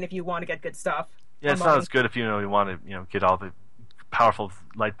fine if you want to get good stuff. Yeah, it's not as good if you want to get all the powerful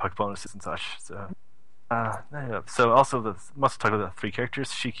light puck bonuses and such. So, so also must talk about the 3 characters.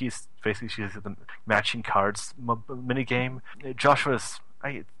 Shiki's basically she has the matching cards mini game. Joshua's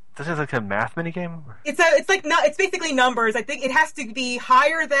does it have like a math mini game? It's basically numbers. I think it has to be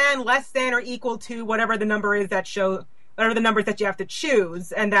higher than, less than, or equal to whatever the number is whatever the numbers that you have to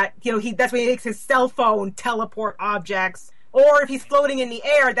choose, and that that's when he makes his cell phone teleport objects. Or if he's floating in the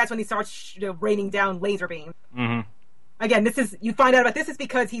air, that's when he starts raining down laser beams. Mm-hmm. Again, you find out about this is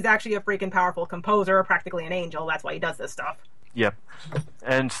because he's actually a freaking powerful composer, practically an angel. That's why he does this stuff. Yep.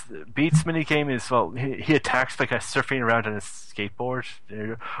 And Beat's minigame is, well, he attacks by kind of surfing around on his skateboard,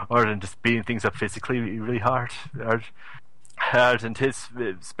 or than just beating things up physically really hard. And his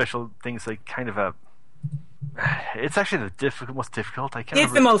special things like kind of a... It's actually the most difficult. I can't remember.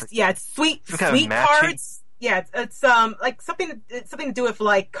 It's the most, yeah, it's sweet cards. Yeah, it's like something to do with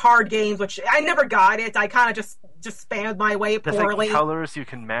like card games, which I never got it. I kind of just spammed my way poorly. There's like colors you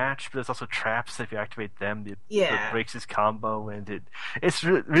can match, but there's also traps. If you activate them, it breaks his combo, and it's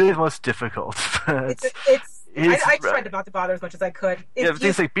really the most difficult. I tried not to bother as much as I could.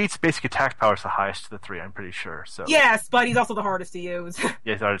 Things like Beat's basic attack power is the highest of the three, I'm pretty sure. So yes, but he's also the hardest to use. Yeah,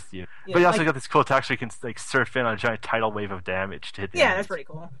 he's the hardest to use. Yeah, but he also got this cool attack so he can like surf in on a giant tidal wave of damage to hit the enemies. That's pretty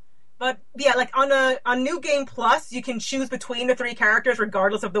cool. But yeah, like on New Game Plus, you can choose between the three characters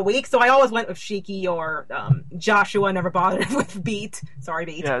regardless of the week. So I always went with Shiki or Joshua. Never bothered with Beat. Sorry,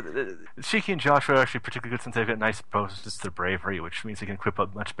 Beat. Yeah, Shiki and Joshua are actually particularly good since they've got nice bonuses to their bravery, which means they can equip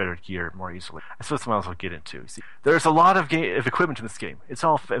up much better gear more easily. I suppose something else we'll get into. See, there's a lot of equipment in this game. It's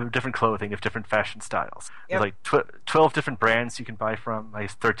all different clothing of different fashion styles. Yep. There's like 12 different brands you can buy from.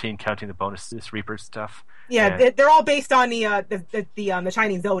 Like 13 counting the bonuses, Reaper stuff. Yeah, they're all based on the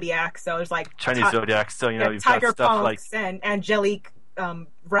Chinese zodiac. So there's like Chinese zodiac. So you've got stuff like and angelic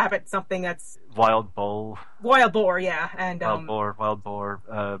rabbit, something that's wild boar. Yeah, and wild boar.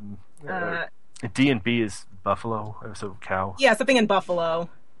 D&B is buffalo, so cow. Yeah, something in buffalo.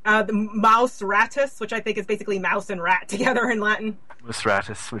 The mouse ratus, which I think is basically mouse and rat together in Latin. Mouse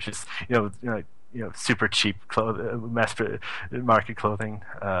ratus, which is super cheap mass market clothing,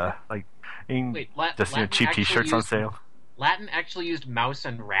 cheap T-shirts on sale. Latin actually used mouse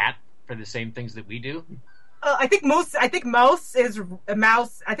and rat for the same things that we do. I think mouse is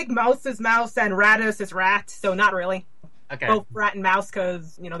mouse. I think mouse is mouse and ratus is rat. So not really. Okay. Both rat and mouse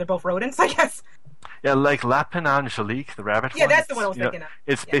because they're both rodents, I guess. Yeah, like Lapin Angelique, the rabbit. Yeah, that's the one I was thinking of.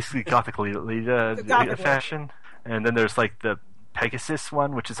 It's basically Gothic Lita fashion, and then there's like the Pegasus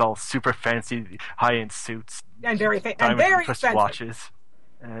one, which is all super fancy, high-end suits and very expensive watches.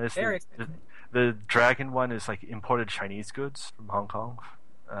 Very expensive. The dragon one is like imported Chinese goods from Hong Kong,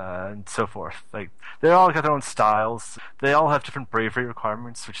 and so forth. Like they all got their own styles. They all have different bravery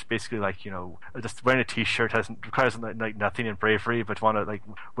requirements, which is basically like just wearing a T-shirt requires like nothing in bravery, but want to like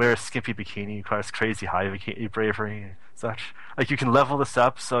wear a skimpy bikini requires crazy high bikini bravery and such. Like you can level this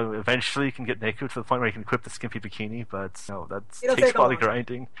up, so eventually you can get naked to the point where you can equip the skimpy bikini. But that takes a lot of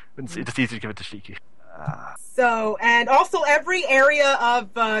grinding. It's just easy to give it to Shiki. So, and also every area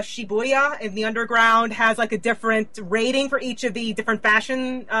of Shibuya in the underground has like a different rating for each of the different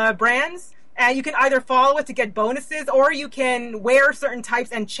fashion brands. And you can either follow it to get bonuses, or you can wear certain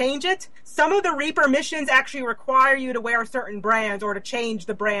types and change it. Some of the Reaper missions actually require you to wear certain brands or to change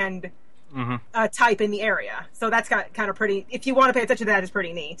the brand type in the area. So that's kind of pretty. If you want to pay attention to that, it's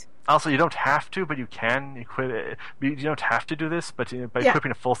pretty neat. Also, you don't have to, but you can equip it. You don't have to do this, but by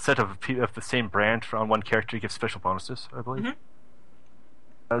equipping a full set of the same brand on one character, you get special bonuses, I believe.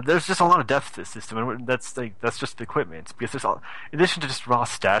 There's just a lot of depth to this system, and that's just the equipment. Because in addition to just raw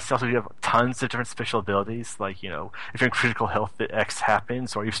stats, also you have tons of different special abilities. Like if you're in critical health, the X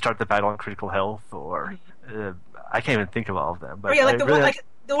happens, or you start the battle in critical health, or I can't even think of all of them. But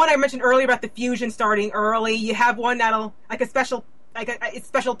the one I mentioned earlier about the fusion starting early, you have one that'll like a special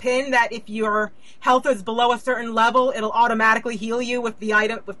pin that if your health is below a certain level, it'll automatically heal you with the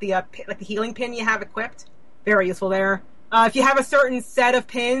item with the healing pin you have equipped. Very useful there. If you have a certain set of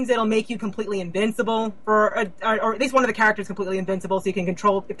pins, it'll make you completely invincible or at least one of the characters completely invincible, so you can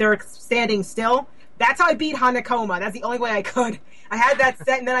control if they're standing still. That's how I beat Hanakoma. That's the only way I could. I had that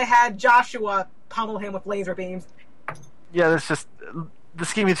set, and then I had Joshua pummel him with laser beams. Yeah, that's just.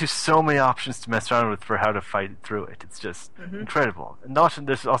 This game gives you so many options to mess around with for how to fight through it. It's just incredible. And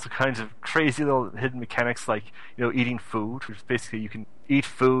there's also kinds of crazy little hidden mechanics like eating food, which basically you can eat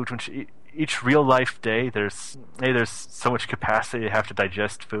food. Each real life day, there's so much capacity you have to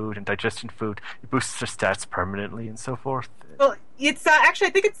digest food, and digesting food it boosts their stats permanently and so forth. Well, it's actually I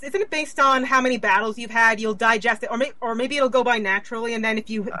think isn't it based on how many battles you've had? You'll digest it, or maybe it'll go by naturally, and then if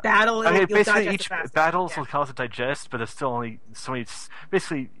you battle, you'll basically digest each it faster. battles will cause it digest, but there's still only so many.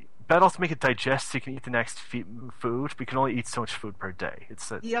 Basically, battles make it digest so you can eat the next food, but you can only eat so much food per day.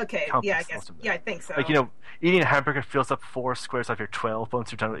 It's okay. Yeah, I guess. Yeah, I think so. Like eating a hamburger fills up 4 squares of your 12.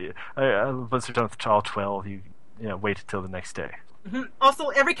 Once you're done with all 12, you wait until the next day. Also,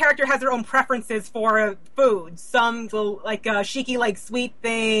 every character has their own preferences for food. Some will Shiki likes sweet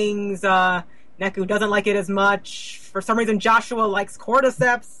things. Neku doesn't like it as much. For some reason, Joshua likes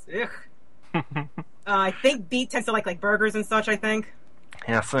cordyceps. I think beet tends to like burgers and such, I think.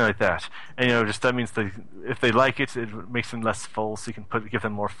 Yeah, something like that. And just that means if they like it, it makes them less full, so you can give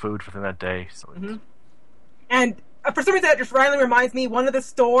them more food within that day. So And for some reason, that just randomly reminds me, one of the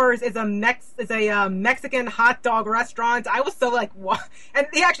stores is a Mexican hot dog restaurant. I was so like, what? And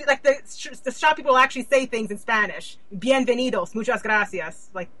they actually, like, the shop people actually say things in Spanish. Bienvenidos, muchas gracias.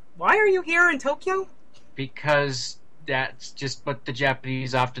 Like, why are you here in Tokyo? Because that's just what the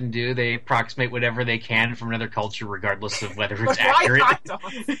Japanese often do. They approximate whatever they can from another culture, regardless of whether it's accurate. Why hot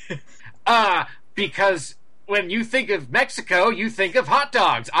dogs? Because when you think of Mexico, you think of hot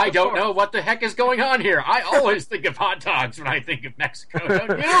dogs. I don't know what the heck is going on here. I always think of hot dogs when I think of Mexico,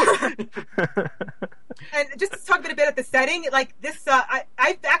 don't you? And just to talk a bit about the setting, like this,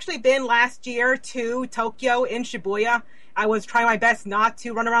 I've actually been last year to Tokyo in Shibuya. I was trying my best not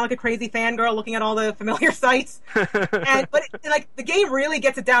to run around like a crazy fangirl looking at all the familiar sites. But the game really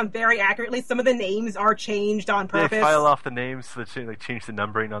gets it down very accurately. Some of the names are changed on purpose. They file off the names so they change the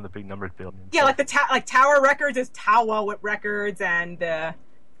numbering on the big numbered buildings. Yeah, like Tower Records is Tawa Records, and the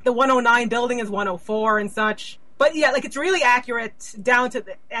 109 building is 104 and such. But yeah, like it's really accurate down to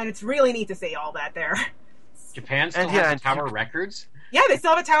and it's really neat to see all that there. Japan still has Tower Records? Yeah, they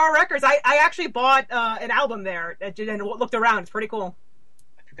still have a Tower Records. I actually bought an album there and looked around. It's pretty cool.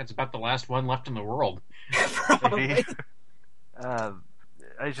 I think that's about the last one left in the world. Probably.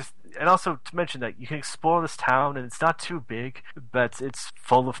 And also to mention that you can explore this town, and it's not too big, but it's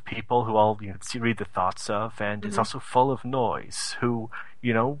full of people who all read the thoughts of, and it's also full of noise who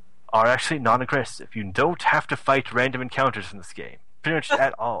are actually non-aggressive. You don't have to fight random encounters in this game, pretty much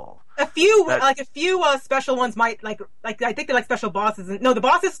at all. A few special ones might like I think they're like special bosses. No, the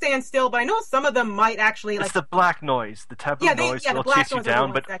bosses stand still, but I know some of them might actually like. It's the black noise, the taboo noise will chase you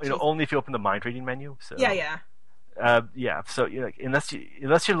down, but only if you open the mind reading menu. So. Yeah. So unless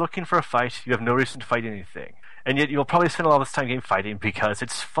you're looking for a fight, you have no reason to fight anything, and yet you'll probably spend a lot of this time game fighting because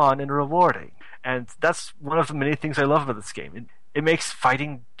it's fun and rewarding, and that's one of the many things I love about this game. It makes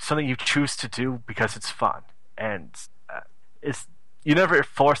fighting something you choose to do because it's fun, and you're never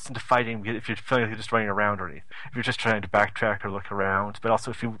forced into fighting if you're feeling like you're just running around or anything. If you're just trying to backtrack or look around, but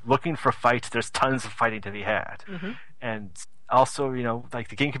also if you're looking for a fight, there's tons of fighting to be had. And also, like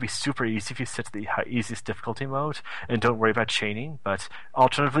the game can be super easy if you set to the easiest difficulty mode and don't worry about chaining. But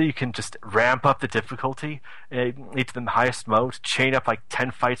alternatively, you can just ramp up the difficulty, lead to the highest mode, chain up like 10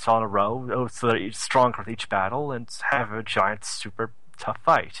 fights all in a row, so that it's stronger with each battle, and have a giant super tough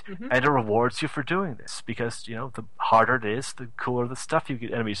fight. And it rewards you for doing this because the harder it is, the cooler the stuff you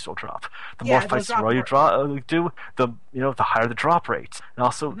get enemies will drop. The more fights in a row you do, the higher the drop rate, and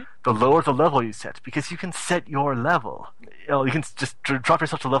also the lower the level you set, because you can set your level. You can just drop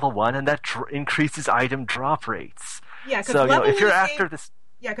yourself to level 1, and that increases item drop rates. Yeah, so if you're after this.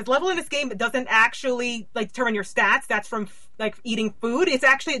 Yeah, because level in this game doesn't actually determine your stats. That's from eating food. It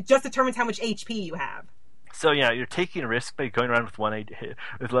just determines how much HP you have. So you're taking a risk by going around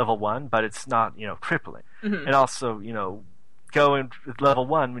with level 1, but it's not crippling. And also going with level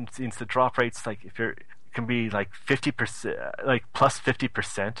 1 means the drop rates can be like 50%, like plus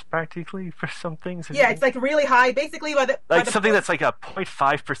 50% practically for some things. Yeah, it's like really high. Basically, something that's like a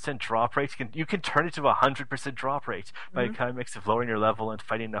 0.5% drop rate, you can turn it to a 100% drop rate by a kind of mix of lowering your level and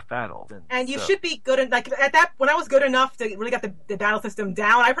fighting enough battles. And you should be good when I was good enough to really get the battle system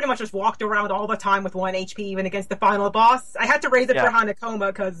down. I pretty much just walked around all the time with 1 HP, even against the final boss. I had to raise it for Hanakoma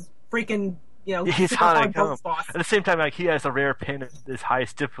because freaking. He's Hanakoma. At the same time, he has a rare pin at his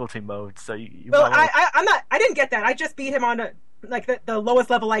highest difficulty mode. So I didn't get that. I just beat him on the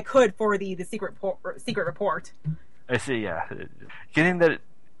lowest level I could for the secret report. I see. Yeah, getting that.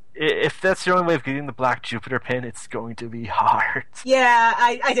 If that's the only way of getting the black Jupiter pin, it's going to be hard. Yeah,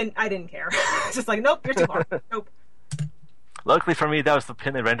 I didn't care. It's just like, nope, you're too hard. Nope. Luckily for me, that was the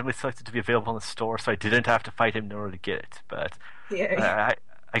pin I randomly selected to be available in the store, so I didn't have to fight him in order to get it. But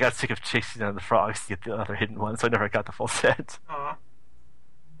I got sick of chasing down the frogs to get the other hidden one, so I never got the full set.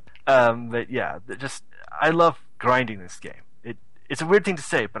 But yeah, I love grinding this game. It's a weird thing to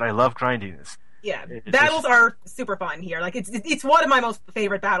say, but I love grinding this. Yeah, battles are super fun here. Like it's one of my most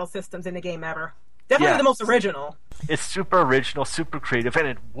favorite battle systems in the game ever. Definitely the most original. It's super original, super creative, and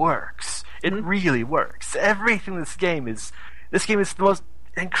it works. It really works. Everything in this game is the most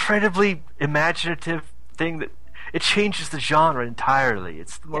incredibly imaginative thing that. It changes the genre entirely.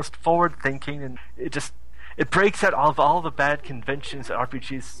 It's the most forward-thinking, and it breaks out all the bad conventions that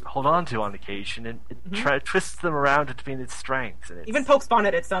RPGs hold on to on occasion, and it twists them around to between its strengths. And even pokes fun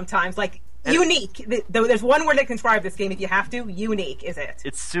at it sometimes. Unique. There's one word that can describe this game if you have to. Unique is it.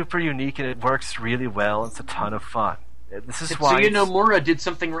 It's super unique, and it works really well. It's a ton of fun. This is why Tetsuya Nomura did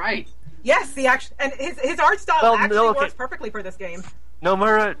something right. Yes, and his art style works perfectly for this game.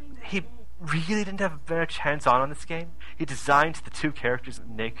 Nomura, he really didn't have very much hands-on this game. He designed the two characters,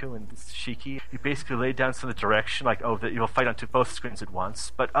 Neku and Shiki. He basically laid down some of the direction, like, that you'll fight on both screens at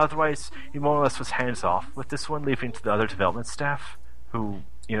once. But otherwise, he more or less was hands-off with this one, leaving it to the other development staff, who,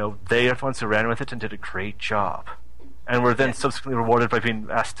 they are the ones who ran with it and did a great job. And were then subsequently rewarded by being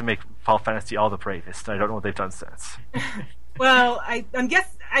asked to make Final Fantasy All the Bravest. I don't know what they've done since. Well, I'm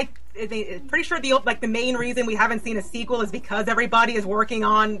pretty sure the main reason we haven't seen a sequel is because everybody is working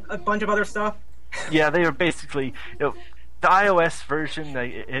on a bunch of other stuff. Yeah, they are basically, the iOS version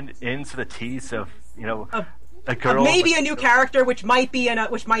ends with a tease of, a girl, maybe a new character, which might be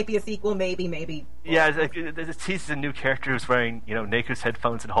a sequel, maybe. Yeah, it teases a new character who's wearing, Neku's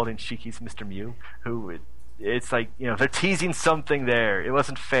headphones and holding Shiki's Mr. Mew, who. It's like, they're teasing something there. It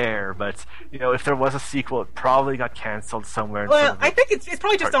wasn't fair, but, if there was a sequel, it probably got cancelled somewhere. Well, I think it's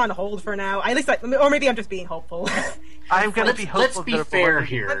probably just on hold for now. At least, or maybe I'm just being hopeful. I'm going to be hopeful. Let's be fair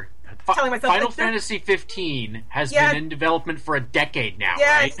here. Telling myself, Final Fantasy 15 has been in development for a decade now,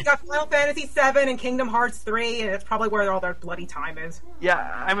 right? It's got Final Fantasy 7 and Kingdom Hearts 3, and it's probably where all their bloody time is. Yeah,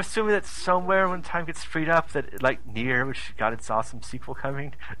 I'm assuming that somewhere when time gets freed up, that, like, Nier, which got its awesome sequel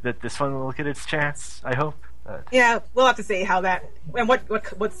coming, that this one will get its chance, I hope. Yeah, we'll have to see how that and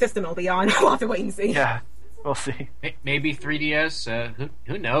what system it'll be on. We'll have to wait and see. Yeah, we'll see. Maybe 3DS.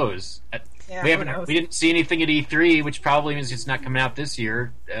 Who knows? Yeah, we didn't see anything at E3, which probably means it's not coming out this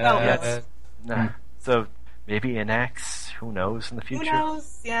year. So maybe NX. Who knows in the future? Who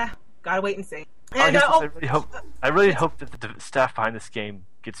knows? Yeah, gotta wait and see. And, I really hope that the staff behind this game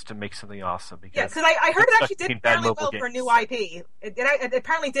gets to make something awesome. Because I heard it actually did fairly well for a new IP. It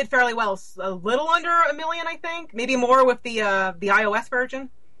apparently did fairly well, a little under $1 million, I think, maybe more with the iOS version.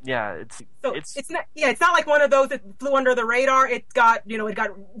 Yeah, it's not like one of those that flew under the radar. It got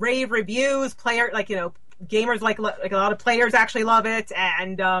rave reviews. Gamers like a lot of players actually love it,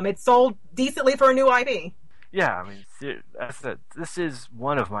 and it sold decently for a new IP. Yeah, I mean, this is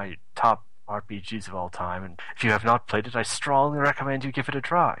one of my top RPGs of all time, and if you have not played it, I strongly recommend you give it a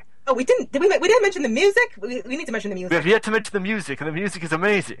try. Oh, we didn't mention the music? We need to mention the music. We have yet to mention the music, and the music is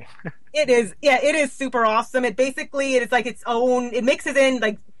amazing. It is super awesome. It is like its own, it mixes in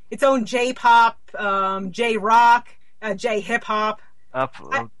like its own J-pop, J-rock, J-hip-hop.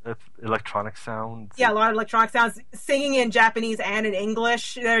 Electronic sounds. Yeah, a lot of electronic sounds, singing in Japanese and in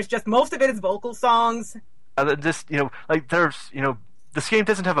English. There's just, most of it is vocal songs. This game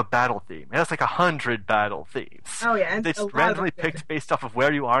doesn't have a battle theme. It has like 100 battle themes. Oh yeah, and it's randomly picked based off of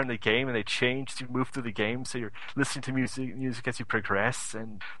where you are in the game, and they change as you move through the game. So you're listening to music as you progress,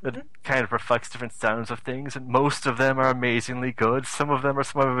 and it kind of reflects different sounds of things. And most of them are amazingly good. Some of them are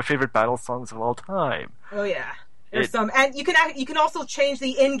some of my favorite battle songs of all time. Oh yeah. There's some, and you can also change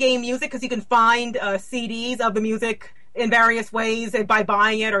the in-game music because you can find CDs of the music in various ways by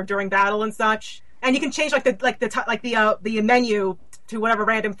buying it or during battle and such. And you can change the menu to whatever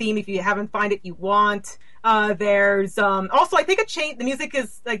random theme if you haven't find it you want. There's also, I think the music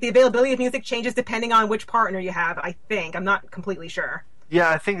is like the availability of music changes depending on which partner you have. I think I'm not completely sure. Yeah,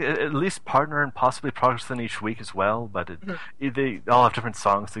 I think at least partner and possibly progress in each week as well. But they all have different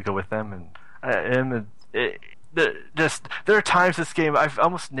songs to go with them, there are times this game I've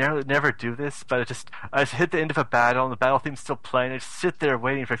almost never do this, but I just hit the end of a battle and the battle theme's still playing. I just sit there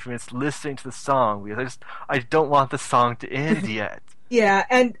waiting for a few minutes, listening to the song because I don't want the song to end yet. Yeah,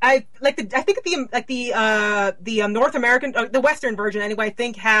 and I think the North American, the Western version anyway, I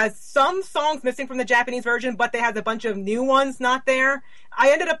think has some songs missing from the Japanese version, but they have a bunch of new ones not there.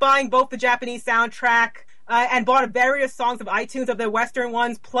 I ended up buying both the Japanese soundtrack. And bought various songs of iTunes of the Western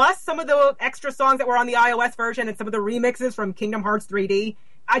ones, plus some of the extra songs that were on the iOS version and some of the remixes from Kingdom Hearts 3D.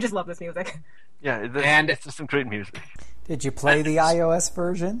 I just love this music. Yeah, it's just some great music. Did you play the iOS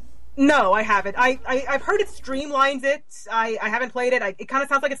version? No, I haven't. I've heard it streamlines it. I haven't played it. It kind of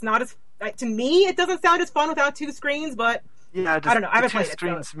sounds like it's not as... to me, it doesn't sound as fun without two screens, but... Yeah, I don't know. I haven't played it. The two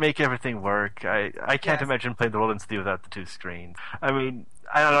screens make everything work. I can't imagine playing the World Ends 3 without the two screens. I mean...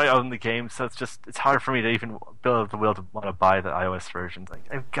 I don't know, I own the game, so it's hard for me to even build the will to want to buy the iOS version. Like,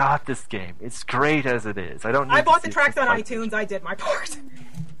 I've got this game. It's great as it is. I bought the tracks on iTunes. I did my part.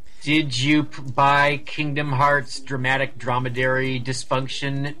 Did you buy Kingdom Hearts Dramatic Dromedary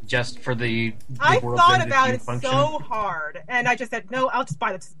Dysfunction just for the I World thought Ended about it function? so hard, and I just said, no, I'll just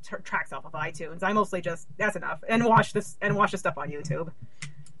buy the tracks off of iTunes. I mostly that's enough, and watch the stuff on YouTube.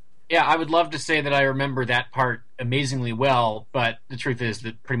 Yeah, I would love to say that I remember that part amazingly well, but the truth is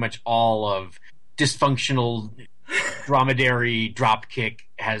that pretty much all of dysfunctional dromedary dropkick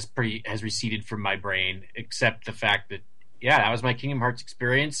has receded from my brain, except the fact that yeah, that was my Kingdom Hearts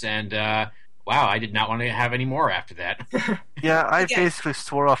experience, and wow, I did not want to have any more after that. Yeah, I basically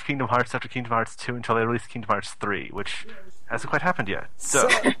swore off Kingdom Hearts after Kingdom Hearts 2 until they released Kingdom Hearts 3, which hasn't quite happened yet. So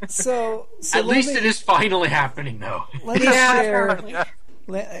At least it is finally happening, though. Let me share.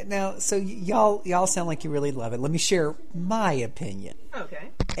 Now, so y'all sound like you really love it. Let me share my opinion. Okay.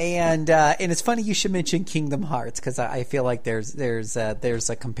 And it's funny you should mention Kingdom Hearts, because I feel like there's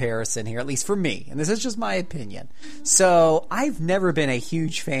a comparison here, at least for me, and this is just my opinion. So I've never been a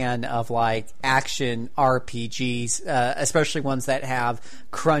huge fan of like action RPGs, especially ones that have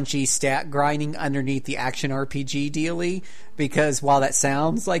crunchy stat grinding underneath the action RPG dealie. Because while that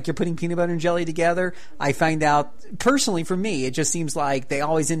sounds like you're putting peanut butter and jelly together, I find out personally for me, it just seems like they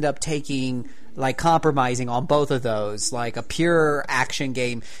always end up compromising on both of those. Like a pure action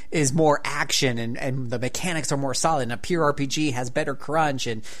game is more action and the mechanics are more solid, and a pure RPG has better crunch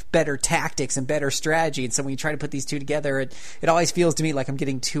and better tactics and better strategy. And so when you try to put these two together, it always feels to me like I'm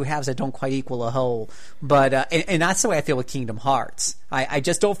getting two halves that don't quite equal a whole. But and that's the way I feel with Kingdom Hearts. I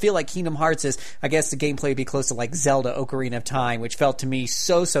just don't feel like Kingdom Hearts is, I guess the gameplay would be close to like Zelda Ocarina of Time, which felt to me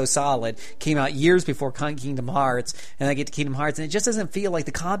so solid. Came out years before Kingdom Hearts, and I get to Kingdom Hearts, and it just doesn't feel like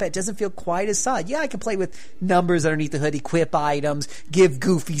the combat doesn't feel quite as solid. Yeah, I can play with numbers underneath the hood, equip items, give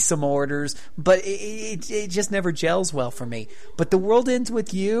Goofy some orders, but it just never gels well for me. But The World Ends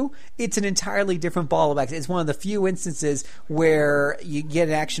With You, it's an entirely different ball of action. It's one of the few instances where you get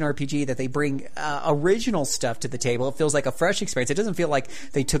an action RPG that they bring original stuff to the table. It feels like a fresh experience. It doesn't feel like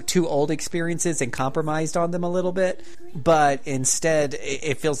they took two old experiences and compromised on them a little bit, but instead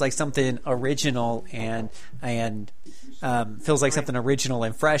it feels like something original and feels like something original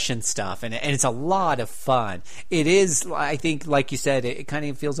and fresh and stuff, and it's a lot of fun. It is, I think, like you said, it kind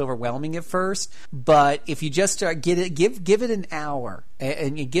of feels overwhelming at first, but if you just start give it an hour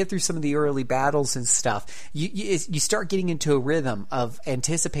and you get through some of the early battles and stuff, you start getting into a rhythm of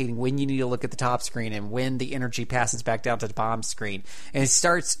anticipating when you need to look at the top screen and when the energy passes back down to the bottom screen, and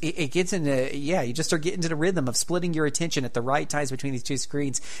it gets into, you just start getting into the rhythm of splitting your attention at the right times between these two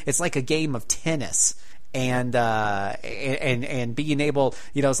screens. It's like a game of tennis. And being able,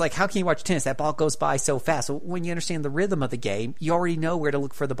 it's like, how can you watch tennis? That ball goes by so fast. So when you understand the rhythm of the game, you already know where to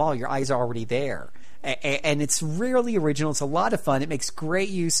look for the ball. Your eyes are already there. And it's really original. It's a lot of fun. It makes great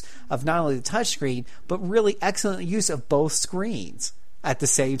use of not only the touchscreen, but really excellent use of both screens at the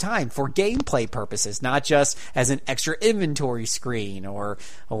same time for gameplay purposes, not just as an extra inventory screen or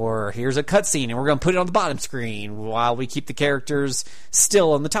here's a cutscene and we're going to put it on the bottom screen while we keep the characters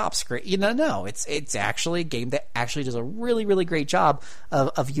still on the top screen. No, it's actually a game that actually does a really, really great job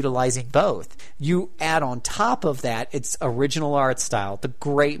of utilizing both. You add on top of that its original art style, the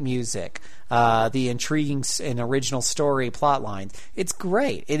great music, the intriguing and original story plot lines. It's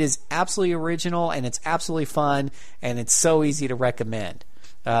great. It is absolutely original, and it's absolutely fun, and it's so easy to recommend.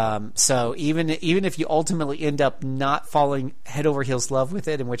 So even if you ultimately end up not falling head over heels in love with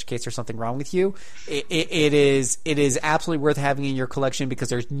it, in which case there's something wrong with you, it is absolutely worth having in your collection because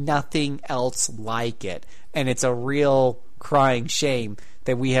there's nothing else like it, and it's a real crying shame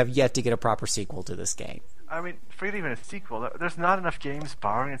that we have yet to get a proper sequel to this game. I mean, forget even a sequel. There's not enough games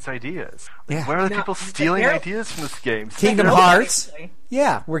borrowing its ideas. Yeah. Where are the people stealing ideas from this game? Kingdom Hearts.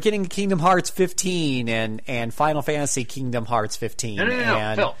 Yeah, we're getting Kingdom Hearts 15 and Final Fantasy Kingdom Hearts 15.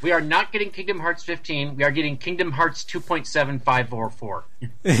 No, Phil. We are not getting Kingdom Hearts 15. We are getting Kingdom Hearts 2.7544.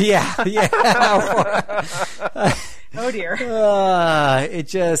 Yeah. Oh dear. It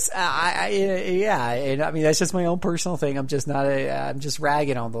just, and I mean that's just my own personal thing. I'm just not, I'm just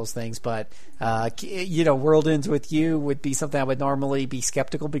ragging on those things. But World Ends With You would be something I would normally be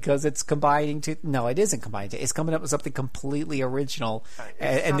skeptical because it's combining to. No, it isn't combining to. It's coming up with something completely original,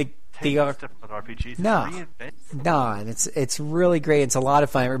 and the RPGs. No, and it's really great. It's a lot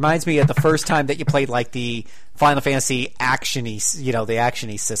of fun. It reminds me of the first time that you played like the Final Fantasy actiony, the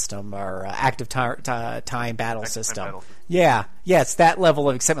actiony system or active time battle system. Yeah, it's that level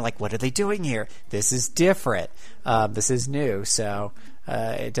of excitement. Like, what are they doing here? This is different. This is new. So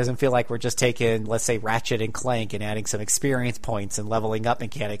it doesn't feel like we're just taking, let's say, Ratchet and Clank and adding some experience points and leveling up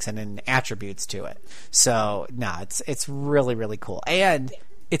mechanics and then attributes to it. So it's really, really cool, and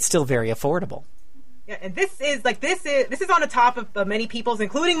it's still very affordable. Yeah, and this is on the top of many people's,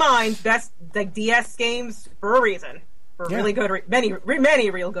 including mine, best DS games for a reason. For really good, many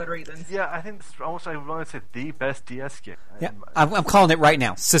real good reasons. Yeah, I think this is almost, I want to say, the best DS game. Yeah, I'm calling it right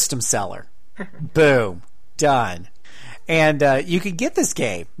now. System seller. Boom. Done. And you can get this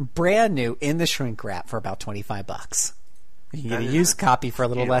game brand new in the shrink wrap for about $25. You can get a used copy for a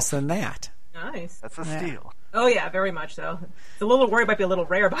little less than that. Nice. That's a steal. Oh yeah, very much so. It's a little worried, might be a little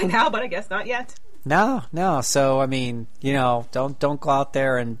rare by now, but I guess not yet. No. So I mean, don't go out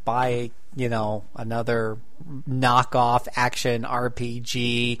there and buy, another knockoff action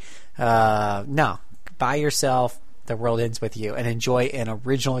RPG. No, buy yourself The World Ends With You and enjoy an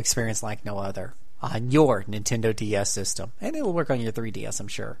original experience like no other on your Nintendo DS system, and it'll work on your 3DS, I'm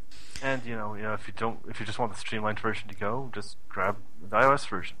sure. And if you just want the streamlined version to go, just grab the iOS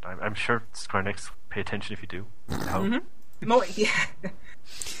version. I'm sure Square Enix pay attention if you do.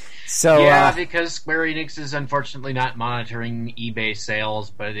 So because Square Enix is unfortunately not monitoring eBay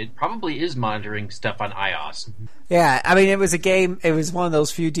sales, but it probably is monitoring stuff on iOS. Yeah, I mean, it was a game. It was one of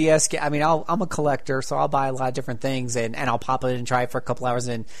those few DS games. I mean, I'm a collector, so I'll buy a lot of different things, and I'll pop it and try it for a couple hours,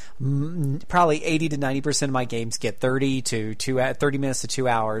 and probably 80 to 90% of my games get 30 minutes to 2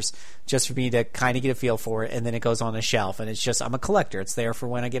 hours just for me to kind of get a feel for it, and then it goes on a shelf, and it's just, I'm a collector. It's there for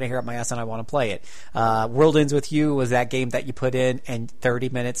when I get a hair up my ass and I want to play it. World Ends With You was that game that you put in, and 30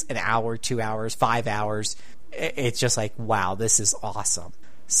 minutes, an hour, 2 hours, 5 hours. It's just like, wow, this is awesome.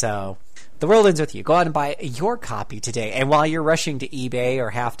 So The World Ends With You. Go out and buy your copy today. And while you're rushing to eBay or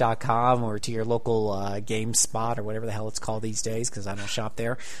half.com or to your local GameSpot or whatever the hell it's called these days, because I don't shop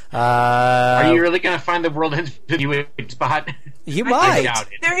there. Are you really going to find The World Ends With You spot? You might.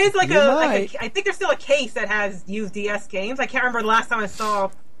 There is I think there's still a case that has used DS games. I can't remember the last time I saw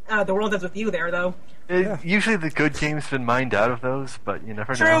The World Ends With You there, though. Usually the good games have been mined out of those, but you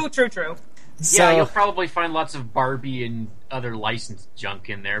never know. True. Yeah, you'll probably find lots of Barbie and other licensed junk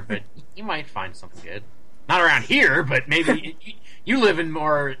in there, but you might find something good. Not around here, but maybe you live in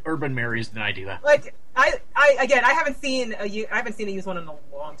more urban areas than I do. Like I haven't seen a used one in a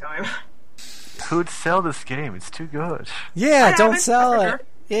long time. Who'd sell this game? It's too good. Yeah, don't sell it. Sure.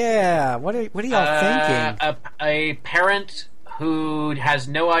 Yeah, what are y'all thinking? A parent who has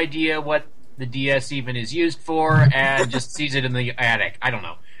no idea what the DS even is used for and just sees it in the attic. I don't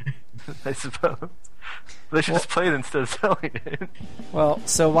know. I suppose. They should just play it instead of selling it. Well,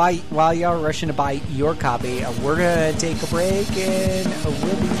 so while y'all are rushing to buy your copy, we're going to take a break, and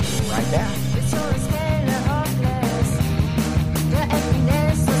we'll be right back.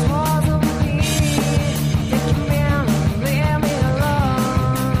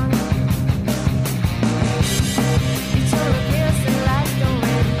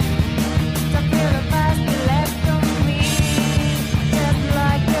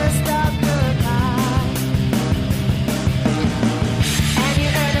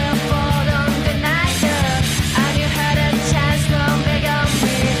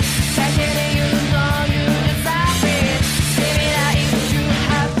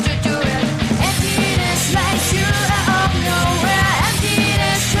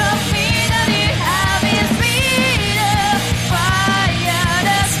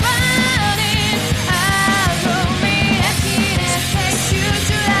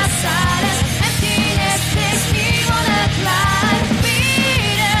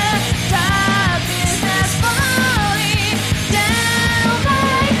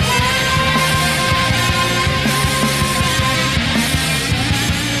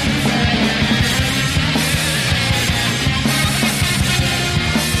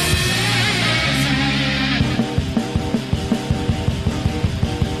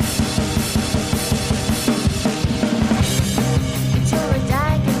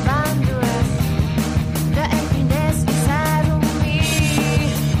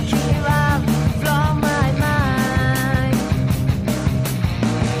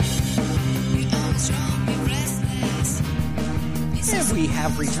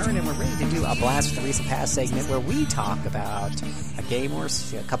 Blast with the Recent Past segment where we talk about a game or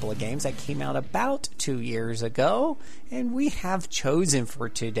a couple of games that came out about 2 years ago, and we have chosen for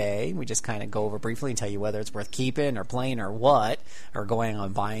today. We just kind of go over briefly and tell you whether it's worth keeping or playing or what, or going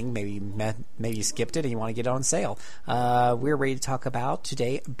on buying. Maybe you skipped it and you want to get it on sale. We're ready to talk about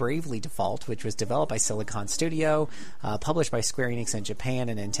today Bravely Default, which was developed by Silicon Studio, published by Square Enix in Japan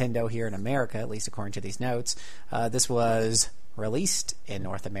and Nintendo here in America, at least according to these notes. This was released in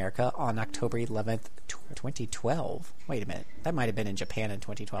North America on October 11th, 2012. Wait a minute. That might have been in Japan in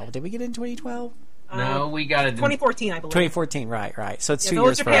 2012. Did we get it in 2012? No, we got it in 2014, I believe. 2014, right. So it's 2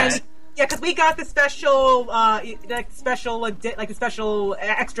 years for us. Yeah, because we got the special, the special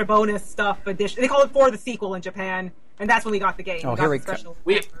extra bonus stuff edition. They call it for the sequel in Japan, and that's when we got the game. Oh, here we go.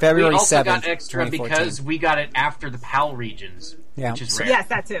 February we also 7th, got extra because we got it after the PAL regions. Yeah. Which is rare. Yes,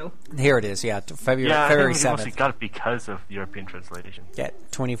 that too. Here it is, February 7th. Mostly got it because of the European translation. Yeah,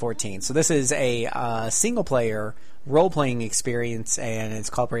 2014. So this is a single-player role-playing experience, and it's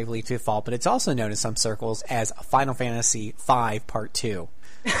called Bravely Default, but it's also known in some circles as Final Fantasy V Part 2.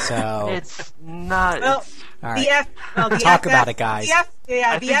 So It's not. Well, all the right. the Talk FF about it, guys. The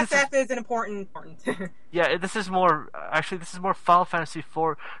FF is an important. Yeah, this is more. Actually, this is more Final Fantasy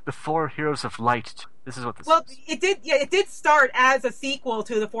IV: The Four Heroes of Light. This is what this Well, is. it did start as a sequel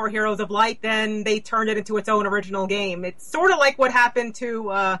to the Four Heroes of Light. Then they turned it into its own original game. It's sort of like what happened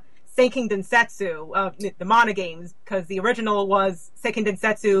to Seiken Densetsu, the Mana games, because the original was Seiken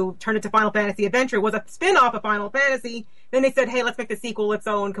Densetsu turned into Final Fantasy Adventure. It was a spin-off of Final Fantasy. Then they said, hey, let's make the sequel its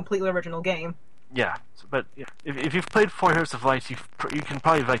own completely original game. Yeah, but if you've played Four Heroes of Light, you can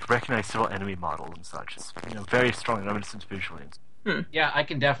probably recognize several enemy models and such. It's very strong reminiscence visually. Yeah, I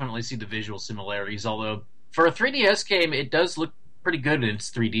can definitely see the visual similarities. Although for a 3DS game, it does look pretty good in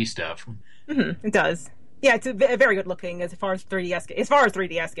its 3D stuff. Mm-hmm, it does. Yeah, it's very good looking as far as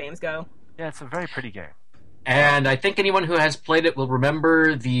 3DS games go. Yeah, it's a very pretty game. And I think anyone who has played it will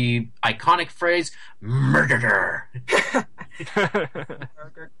remember the iconic phrase "murderer."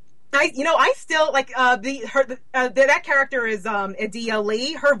 I still like that character is Adia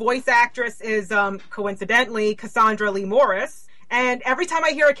Lee. Her voice actress is coincidentally Cassandra Lee Morris. And every time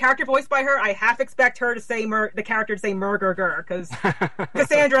I hear a character voiced by her, I half expect her to say the character to say "murderer" because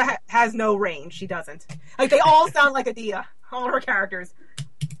Cassandra has no range. She doesn't. Like they all sound like Adia. All her characters.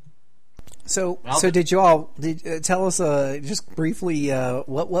 So did you all tell us just briefly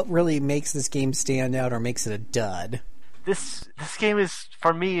what really makes this game stand out or makes it a dud? This game is,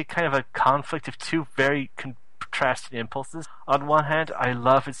 for me, kind of a conflict of two very contrasting impulses. On one hand, I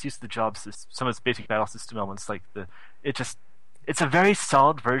love its use of the job system, some of its basic battle system elements, like it's a very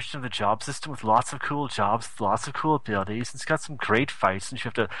solid version of the job system with lots of cool jobs, lots of cool abilities. It's got some great fights, and you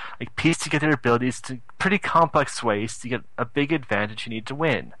have to piece together abilities to pretty complex ways to get a big advantage you need to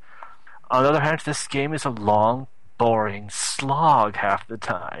win. On the other hand, this game is a long, boring slog half the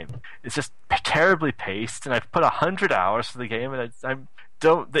time. It's just terribly paced, and I've put 100 hours for the game, and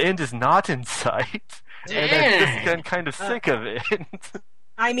the end is not in sight. Damn. And I've just gotten kind of sick of it.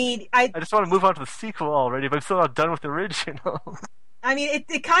 I mean, I just want to move on to the sequel already, but I'm still not done with the original. I mean,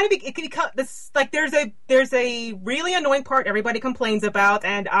 it kind of it can become this like there's a really annoying part everybody complains about,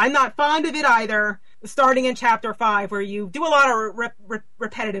 and I'm not fond of it either. Starting in Chapter 5, where you do a lot of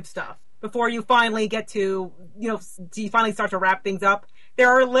repetitive stuff before you finally get to you finally start to wrap things up. There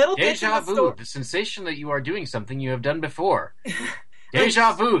are little bits Deja of the vu, the sensation that you are doing something you have done before.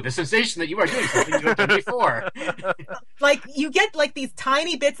 Deja vu, the sensation that you are doing something you have done before. Like, you get, these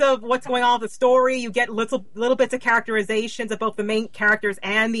tiny bits of what's going on with the story. You get little bits of characterizations of both the main characters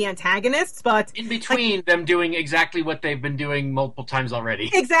and the antagonists, but... In between them doing exactly what they've been doing multiple times already.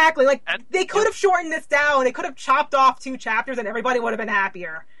 Exactly. They could have shortened this down. They could have chopped off 2 chapters and everybody would have been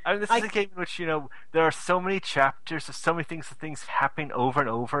happier. I mean, this is a game in which, there are so many chapters, there's so many things happening over and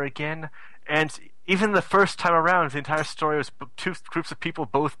over again, and even the first time around, the entire story was 2 groups of people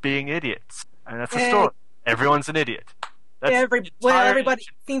both being idiots. And that's the story. Everyone's an idiot. Everybody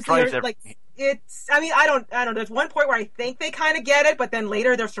seems to it's. I mean, I don't. There's one point where I think they kind of get it, but then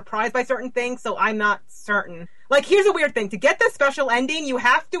later they're surprised by certain things, so I'm not certain. Here's a weird thing: to get the special ending, you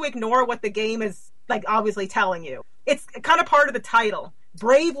have to ignore what the game is obviously telling you. It's kind of part of the title.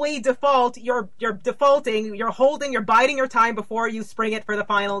 Bravely default. You're defaulting. You're biding your time before you spring it for the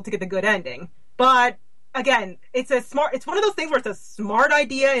final to get the good ending. But again, it's one of those things where it's a smart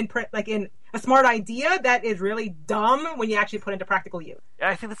idea in a smart idea that is really dumb when you actually put into practical use.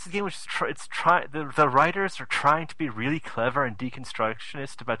 I think this is a game which the writers are trying to be really clever and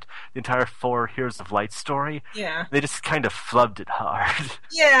deconstructionist about the entire 4 Heroes of Light story. Yeah. They just kind of flubbed it hard.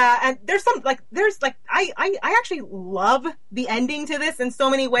 Yeah, and I actually love the ending to this in so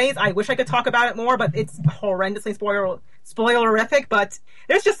many ways. I wish I could talk about it more, but it's horrendously spoilerific, but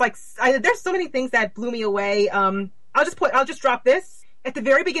there's just there's so many things that blew me away. I'll just drop this. At the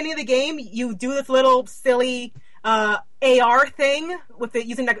very beginning of the game, you do this little silly AR thing with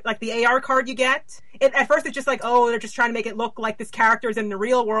using the AR card you get. At first, it's just they're just trying to make it look like this character is in the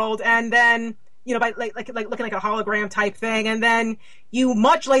real world, and then by looking like a hologram type thing, and then you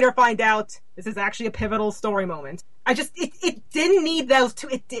much later find out this is actually a pivotal story moment. It didn't need those 2.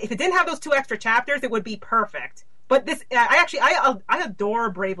 If it didn't have those 2 extra chapters, it would be perfect. But this, I adore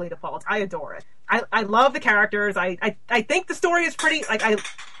Bravely Default. I adore it. I love the characters. I think the story is pretty.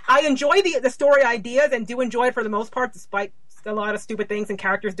 I enjoy the story ideas and do enjoy it for the most part, despite a lot of stupid things and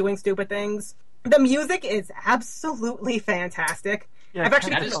characters doing stupid things. The music is absolutely fantastic. Yeah,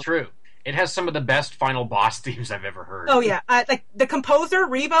 that is true. It has some of the best final boss themes I've ever heard. Oh yeah, the composer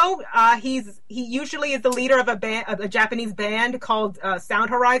Revo. He usually is the leader of a Japanese band called Sound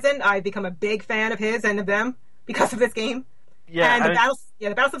Horizon. I've become a big fan of his and of them because of this game. Yeah, and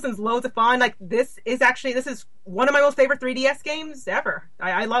the battle system's loads of fun. Like this is one of my most favorite 3DS games ever.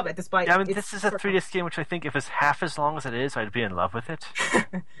 I love it. Despite this is a 3DS game which I think if it's half as long as it is, I'd be in love with it.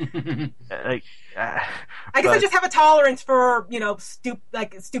 I guess I just have a tolerance for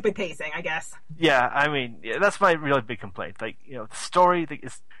stupid pacing. I guess. Yeah, I mean that's my really big complaint. The story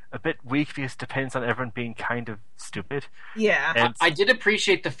is a bit weak because it depends on everyone being kind of stupid. Yeah, and I did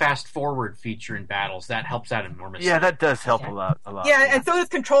appreciate the fast forward feature in battles. That helps out enormously. Yeah, that does help a lot. Yeah, and so does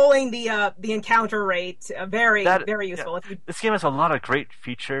controlling the encounter rate. Very useful. Yeah. This game has a lot of great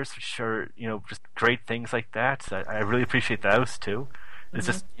features, which are just great things like that. So I really appreciate those too. It's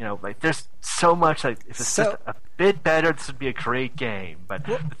just there's so much. If it's just a bit better, this would be a great game. But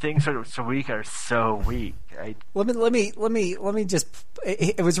the things that are so weak are so weak. Right? Let me just.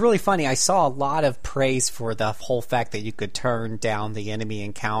 It was really funny. I saw a lot of praise for the whole fact that you could turn down the enemy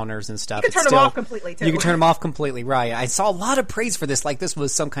encounters and stuff. You could turn them off completely too. You could turn them off completely, right? I saw a lot of praise for this, like this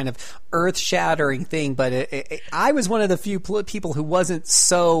was some kind of earth-shattering thing. But I was one of the few people who wasn't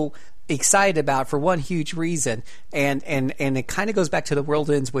so excited about for one huge reason, and it kind of goes back to The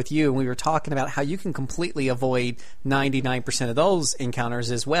World Ends With You, and we were talking about how you can completely avoid 99% of those encounters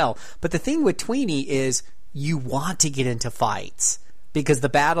as well. But the thing with Tweenie is you want to get into fights because the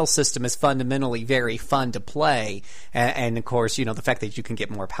battle system is fundamentally very fun to play, and of course, the fact that you can get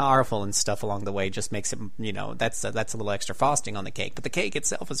more powerful and stuff along the way just makes it, that's a little extra frosting on the cake. But the cake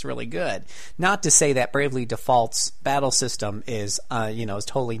itself is really good. Not to say that Bravely Default's battle system is, is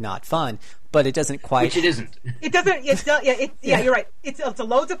totally not fun, but it doesn't quite. Which it isn't. It doesn't. You're right. It's a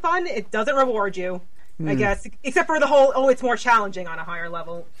loads of fun. It doesn't reward you. I guess, except for the whole, it's more challenging on a higher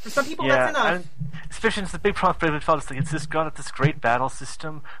level. For some people, that's enough. And especially since the big problem with Bravely Default is it's just got this great battle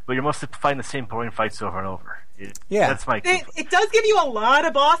system, but you're mostly fighting the same boring fights over and over. That's my. It does give you a lot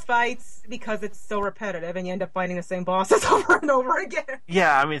of boss fights because it's so repetitive, and you end up fighting the same bosses over and over again.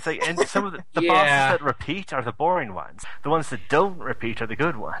 Yeah, I mean, and some of the bosses that repeat are the boring ones. The ones that don't repeat are the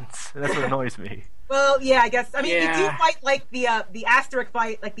good ones. And that's what annoys me. Well, yeah, I guess. I mean, you do fight like the asterisk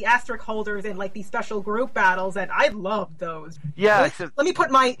fight, like the asterisk holders in like these special group battles, and I love those. Yeah. Let me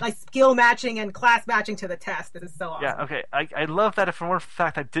put my skill matching and class matching to the test. This is so awesome. Yeah. Okay. I love that. If for one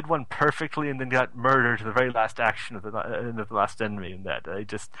fact I did one perfectly and then got murdered to the very last action of the last enemy in that. I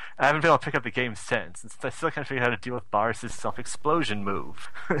haven't been able to pick up the game since. I still can't figure out how to deal with Boris's self-explosion move.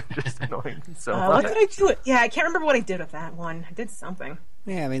 Just annoying. So what did I do? Yeah, I can't remember what I did with that one. I did something.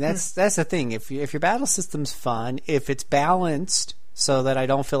 Yeah, I mean that's the thing. If your battle system's fun, if it's balanced so that I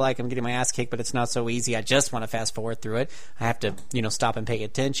don't feel like I'm getting my ass kicked, but it's not so easy, I just want to fast forward through it. I have to stop and pay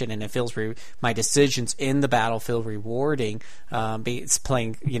attention, and it feels my decisions in the battle feel rewarding. It's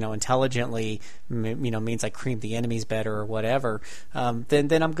playing intelligently, means I cream the enemies better or whatever.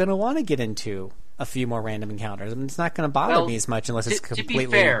 Then I'm going to want to get into a few more random encounters. I mean, it's not going to bother me as much unless it's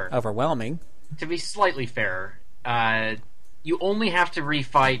completely overwhelming. To be slightly fair, you only have to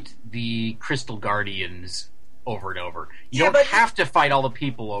refight the Crystal Guardians over and over. You don't have to fight all the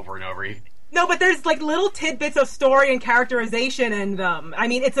people over and over. No, but there's like little tidbits of story and characterization in them. I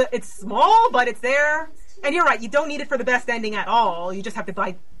mean, it's small, but it's there. And you're right, you don't need it for the best ending at all. You just have to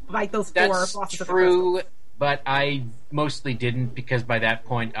fight those four bosses. That's true, but I mostly didn't because by that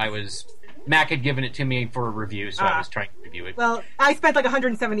point Mac had given it to me for a review, so I was trying to review it. Well, I spent like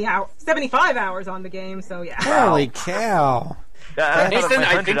 75 hours on the game, so yeah. Holy cow. Nathan,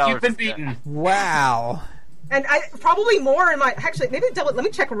 I think you've been beaten. Wow. And I probably more in my... Actually, let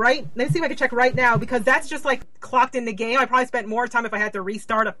me check let me see if I can check right now, because that's just like clocked in the game. I probably spent more time if I had to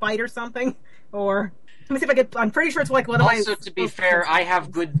restart a fight or something. Or... Let me see if I could... I'm pretty sure it's like one of my... Also, to be fair, I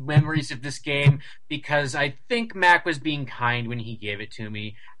have good memories of this game because I think Mac was being kind when he gave it to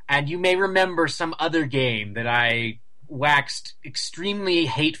me. And you may remember some other game that I waxed extremely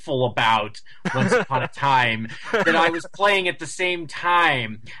hateful about once upon a time that I was playing at the same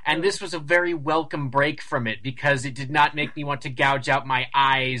time. And this was a very welcome break from it because it did not make me want to gouge out my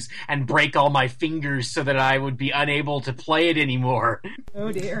eyes and break all my fingers so that I would be unable to play it anymore.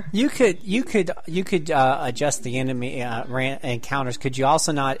 Oh dear. You could adjust the enemy encounters. Could you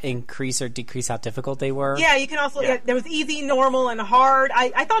also not increase or decrease how difficult they were? Yeah, you can also... Yeah, there was easy, normal, and hard.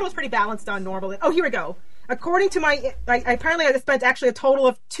 I thought it was pretty balanced on normal. Oh, here we go. According to apparently I spent actually a total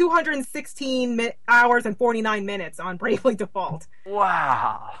of 216 hours and 49 minutes on Bravely Default.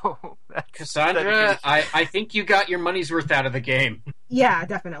 Wow. Cassandra, I think you got your money's worth out of the game. Yeah,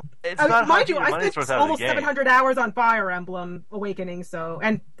 definitely. Mind you, I spent almost 700 hours on Fire Emblem Awakening,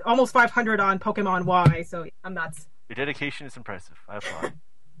 and almost 500 on Pokemon Y, so I'm nuts. Your dedication is impressive. I applaud.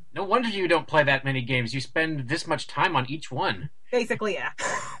 No wonder you don't play that many games. You spend this much time on each one. Basically, yeah.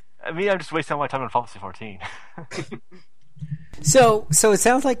 I mean, I'm just wasting all my time on Final Fantasy 14. So it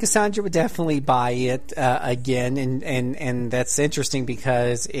sounds like Cassandra would definitely buy it again, and that's interesting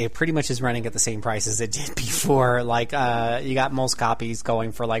because it pretty much is running at the same price as it did before. Like you got most copies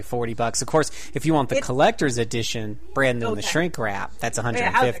going for like $40. Of course, if you want the collector's edition, brand new in the shrink wrap, that's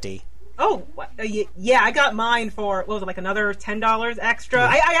 $150. Oh, yeah, I got mine for, what was it, like another $10 extra?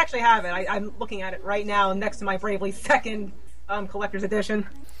 I actually have it. I'm looking at it right now next to my Bravely Second collector's edition.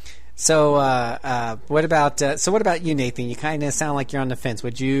 So, what about you, Nathan? You kind of sound like you're on the fence.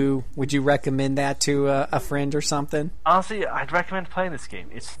 Would you recommend that to a friend or something? Honestly, I'd recommend playing this game.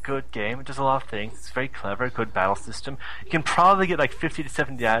 It's a good game. It does a lot of things. It's very clever, good battle system. You can probably get like 50 to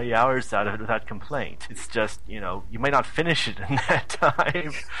 70 hours out of it without complaint. It's just, you might not finish it in that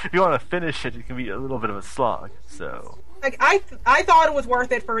time. If you want to finish it, it can be a little bit of a slog. So. Like I thought it was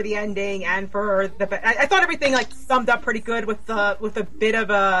worth it for the ending and for I thought everything like summed up pretty good with a bit of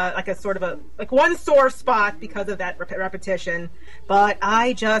a sort of one sore spot because of that repetition. But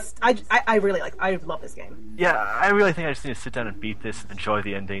I really I love this game. Yeah, I really think I just need to sit down and beat this, enjoy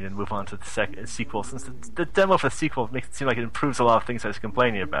the ending, and move on to the sequel. Since the demo for the sequel makes it seem like it improves a lot of things I was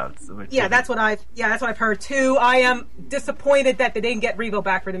complaining about. So that's what I've heard too. I am disappointed that they didn't get Revo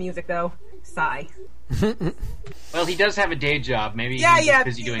back for the music though. Sigh. Well, he does have a day job. Maybe he's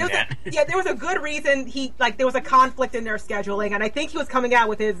busy doing that. There was a good reason. There was a conflict in their scheduling, and I think he was coming out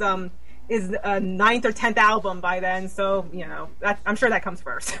with his 9th or 10th album by then. So I'm sure that comes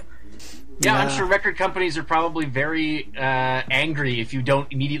first. Yeah, I'm sure record companies are probably very angry if you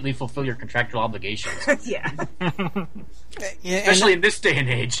don't immediately fulfill your contractual obligations. Yeah. Especially in this day and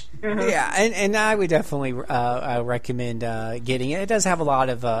age. Yeah, and I would definitely recommend getting it. It does have a lot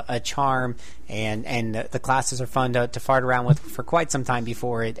of a charm, and the classes are fun to fart around with for quite some time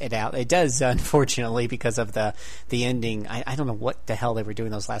before it out. It does, unfortunately, because of the ending. I don't know what the hell they were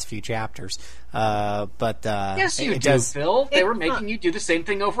doing those last few chapters. But yes, you do, Phil. They were making you do the same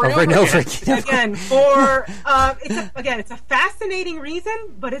thing over and over again. Again, it's a fascinating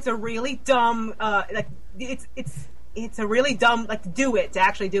reason, but it's a really dumb. It's a really dumb, to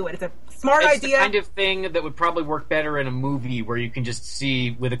actually do it. It's a smart idea. It's the kind of thing that would probably work better in a movie where you can just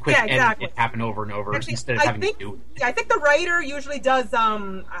see with a quick edit it happen over and over instead of having to do it. Yeah, I think the writer usually does,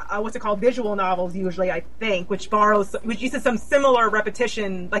 what's it called, visual novels usually, I think, which uses some similar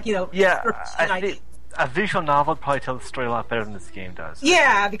repetition, a visual novel would probably tell the story a lot better than this game does.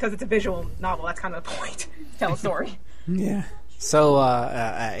 Yeah, because it's a visual novel. That's kind of the point. Tell a story. Yeah. So,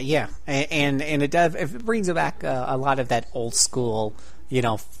 and it brings back a lot of that old school,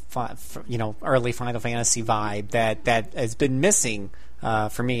 early Final Fantasy vibe that has been missing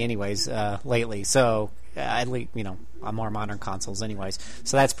for me, anyways, lately. So, at least on more modern consoles, anyways.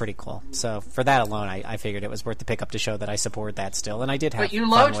 So that's pretty cool. So for that alone, I figured it was worth the pickup to show that I support that still, and I did have. But you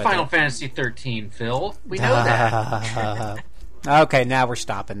loved Final Fantasy 13, Phil. We know that. Okay, now we're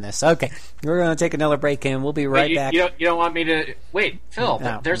stopping this. Okay, we're going to take another break, and we'll be right back. You don't want me to... Wait, Phil,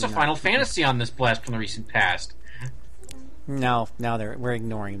 there's a Final Fantasy on this blast from the recent past. No, we're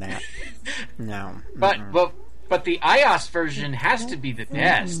ignoring that. No. But the iOS version has to be the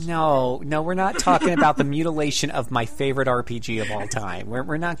best. No, we're not talking about the mutilation of my favorite RPG of all time.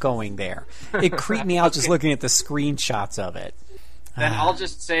 We're not going there. It creeped me out just looking at the screenshots of it. Then I'll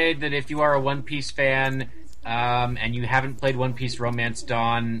just say that if you are a One Piece fan... and you haven't played One Piece Romance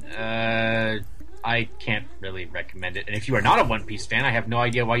Dawn, I can't really recommend it. And if you are not a One Piece fan, I have no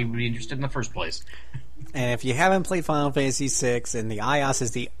idea why you would be interested in the first place. And if you haven't played Final Fantasy VI and the iOS is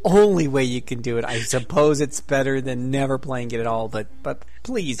the only way you can do it, I suppose it's better than never playing it at all. But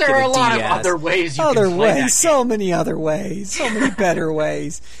please, there are a lot of other ways you can play that so many other ways, so many better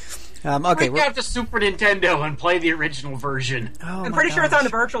ways. Okay, break out the Super Nintendo and play the original version. I'm pretty sure it's on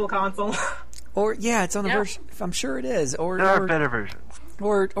the Virtual Console. Or it's on the version. I'm sure it is. Or there are better versions.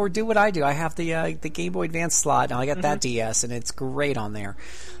 Or do what I do. I have the Game Boy Advance slot. Now I got that DS, and it's great on there.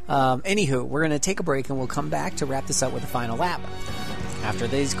 Anywho, we're going to take a break, and we'll come back to wrap this up with a final lap after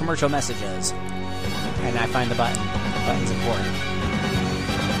these commercial messages. And I find the button. The button's important.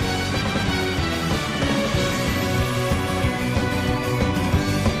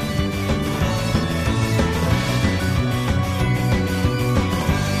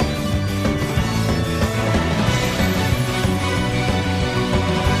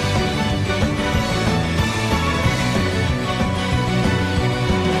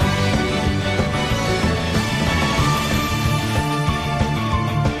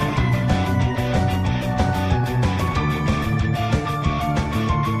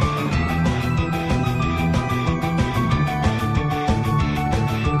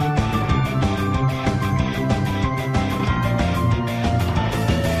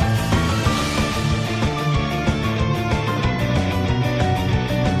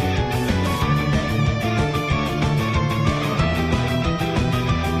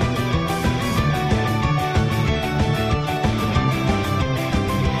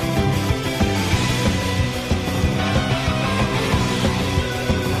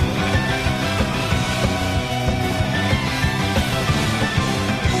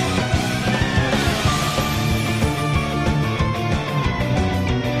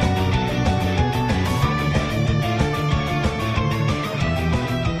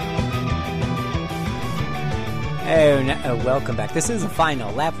 everyone. Welcome back. This is the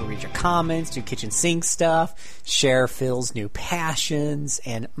final lap. We'll read your comments, do kitchen sink stuff, share Phil's new passions,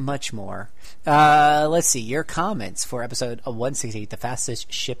 and much more. Let's see, your comments for episode 168, The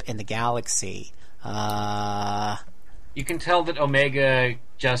Fastest Ship in the Galaxy. You can tell that Omega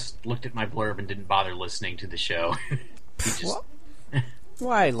just looked at my blurb and didn't bother listening to the show. He just...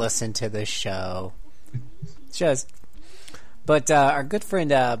 Why listen to the show? But our good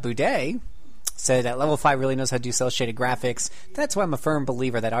friend Boudet said that Level 5 really knows how to do cel-shaded graphics. That's why I'm a firm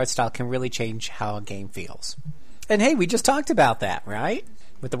believer that art style can really change how a game feels. And hey, we just talked about that, right?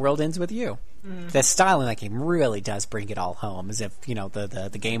 With The World Ends With You. The style in that game really does bring it all home, as if, the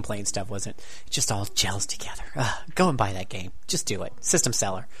gameplay and stuff wasn't, it just all gels together. Go and buy that game. Just do it. System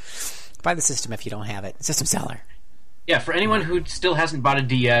seller. Buy the system if you don't have it. System seller. Yeah, for anyone who still hasn't bought a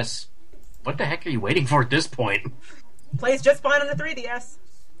DS, what the heck are you waiting for at this point? Plays just fine on the 3DS.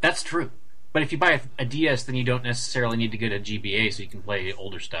 That's true. But if you buy a DS, then you don't necessarily need to get a GBA so you can play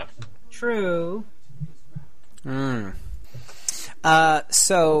older stuff. True.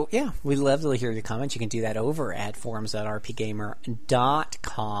 So, yeah, we'd love to hear your comments. You can do that over at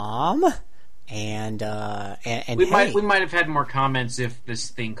forums.rpgamer.com. And we might have had more comments if this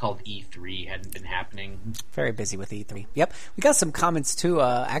thing called E3 hadn't been happening. Very busy with E3. Yep. We got some comments, too,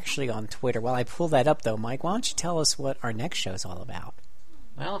 actually on Twitter. While I pull that up, though, Mike, why don't you tell us what our next show is all about?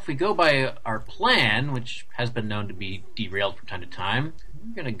 Well, if we go by our plan, which has been known to be derailed from time to time,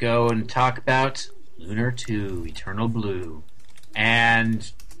 we're going to go and talk about Lunar 2, Eternal Blue.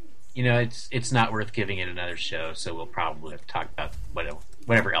 And, it's not worth giving it another show, so we'll probably have to talk about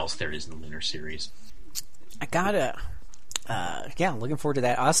whatever else there is in the Lunar series. I gotta... looking forward to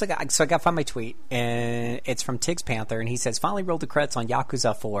that. I got to find my tweet, and it's from Tiggs Panther, and he says, finally rolled the credits on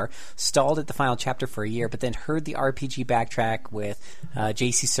Yakuza 4, stalled at the final chapter for a year, but then heard the RPG backtrack with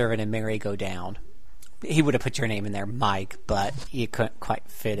JC Servant and Mary go down. He would have put your name in there, Mike, but you couldn't quite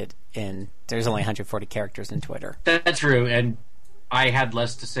fit it in. There's only 140 characters in Twitter. That's true, and I had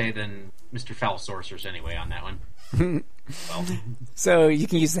less to say than Mr. Foul Sorcerers anyway on that one. So you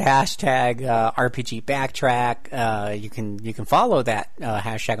can use the hashtag RPG Backtrack. You can follow that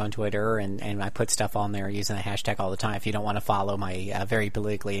hashtag on Twitter, and I put stuff on there using the hashtag all the time. If you don't want to follow my very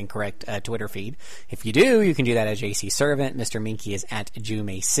politically incorrect Twitter feed, if you do, you can do that at JC Servant. Mr. Minky is at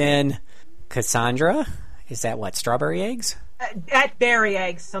Jumaysin. Cassandra, is that what? Strawberry eggs? At berry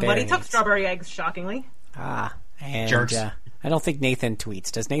eggs. Somebody Berry took eggs. strawberry eggs, shockingly. And Jerks. I don't think Nathan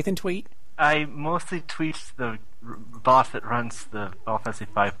tweets. Does Nathan tweet? I mostly tweet the bot that runs the Final Fantasy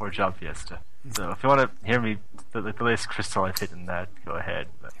V for Job Fiesta. So if you want to hear me, the latest crystal I've hit in that, go ahead.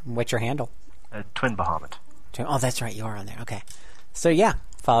 But, What's your handle? Twin Bahamut. Oh, that's right. You are on there. Okay. So, yeah,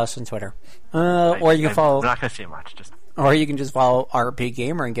 follow us on Twitter. Or you can follow... I'm not going to say much. Or you can just follow RP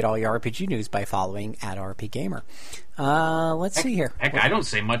Gamer and get all your RPG news by following at RP Gamer. Let's see here. Heck, I don't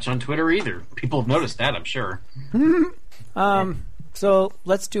say much on Twitter either. People have noticed that, I'm sure. So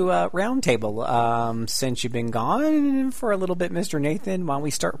let's do a roundtable. Since you've been gone for a little bit, Mr. Nathan, why don't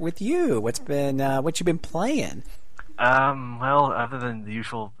we start with you? What you been playing? Well, other than the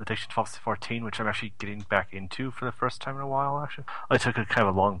usual Addiction 12-14, which I'm actually getting back into for the first time in a while, actually. I took a kind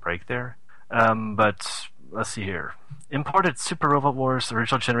of a long break there. But let's see here. Imported Super Robot Wars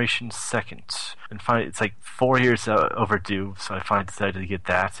Original Generation 2nd. And finally, it's like 4 years overdue, so I finally decided to get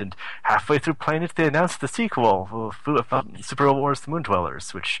that. And halfway through playing it, they announced the sequel, Super Robot Wars The Moon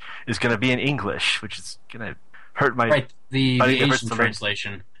Dwellers, which is going to be in English, which is going to hurt my... Right, the Asian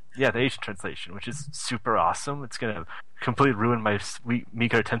translation. Yeah, the Asian translation, which is super awesome. It's going to completely ruin my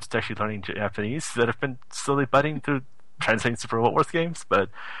meager attempts at actually learning Japanese that have been slowly budding through translating Super Robot Wars games. But,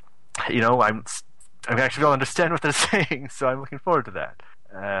 I'm actually able to understand what they're saying, so I'm looking forward to that.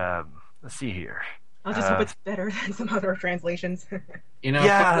 Let's see here. I'll just hope it's better than some other translations. A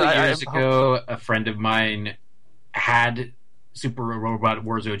couple of years ago, a friend of mine had Super Robot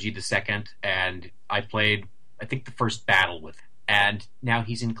Wars OG the second, and I played, I think, the first battle with him. And now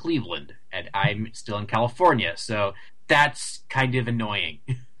he's in Cleveland, and I'm still in California, so that's kind of annoying.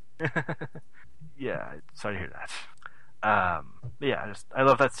 Yeah, sorry to hear that. I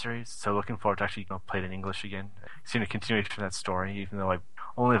love that series, so looking forward to actually play it in English again. Seeing a continuation of that story, even though I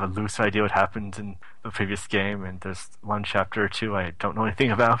only have a loose idea what happened in the previous game, and there's one chapter or two I don't know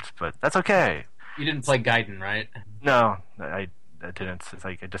anything about, but that's okay. You didn't play Gaiden, right? No, I didn't. It's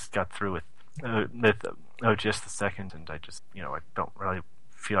like I just got through with OGS the second, and I just, I don't really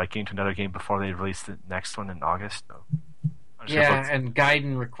feel like getting to another game before they release the next one in August. So and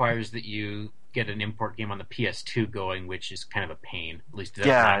Gaiden requires that you get an import game on the PS2 going, which is kind of a pain. At least it's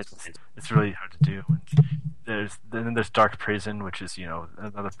really hard to do. And there's Dark Prison, which is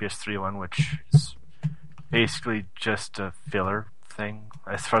another PS3 one, which is basically just a filler thing,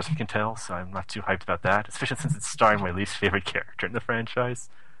 as far as I can tell, so I'm not too hyped about that, especially since it's starring my least favorite character in the franchise.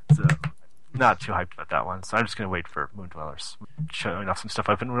 So, not too hyped about that one, so I'm just going to wait for Moon Dwellers, showing off some stuff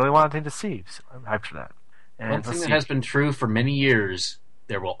I've been really wanting to see, so I'm hyped for that. And one thing that has been true for many years,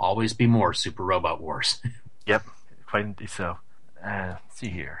 there will always be more Super Robot Wars. Yep, quite indeed so. Let's see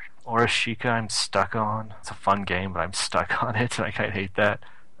here. Orishika, I'm stuck on. It's a fun game, but I'm stuck on it, and I kind of hate that.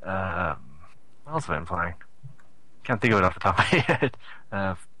 What else have I been playing? Can't think of it off the top of my head.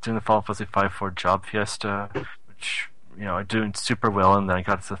 Doing the Final Fantasy 5-4 Job Fiesta, which, I'm doing super well, and then I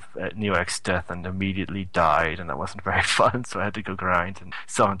got to Neo X Death and immediately died, and that wasn't very fun, so I had to go grind and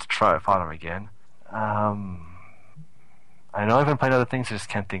still had to try it bottom again. I know I've been playing other things, I just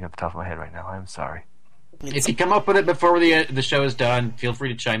can't think of the top of my head right now. I'm sorry. If you come up with it before the show is done, feel free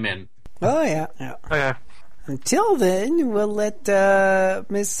to chime in. Oh, yeah. Okay. Until then, we'll let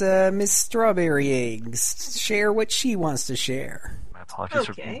Miss Strawberry Eggs share what she wants to share. My apologies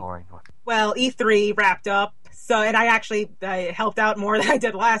for being boring. Well, E3 wrapped up, and I helped out more than I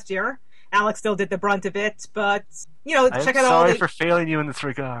did last year. Alex still did the brunt of it, but check out all. I'm sorry for failing you in this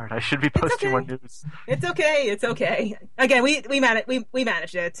regard. I should be posting more news. It's okay. Again, we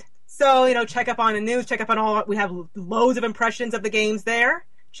managed it. So check up on the news. Check up on all. We have loads of impressions of the games there.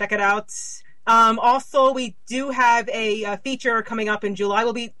 Check it out. Also, we do have a feature coming up in July.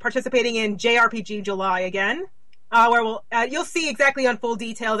 We'll be participating in JRPG July again, where you'll see exactly on full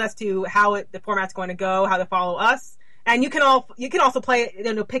details as to how the format's going to go, how to follow us, and you can also play,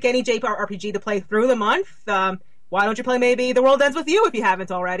 pick any JRPG to play through the month. Why don't you play maybe The World Ends With You if you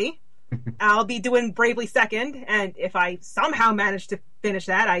haven't already? I'll be doing Bravely Second, and if I somehow manage to finish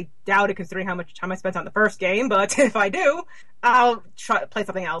that, I doubt it considering how much time I spent on the first game, but if I do, I'll try to play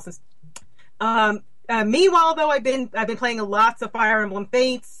something else. Meanwhile, though, I've been playing lots of Fire Emblem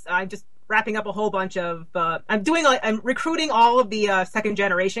Fates. I'm just wrapping up a whole bunch of. I'm recruiting all of the second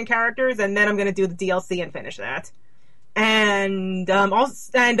generation characters, and then I'm going to do the DLC and finish that. And on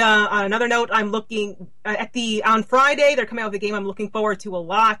another note, I'm looking on Friday. They're coming out with a game I'm looking forward to a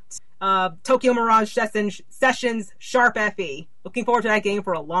lot. Tokyo Mirage Sessions Sharp FE. Looking forward to that game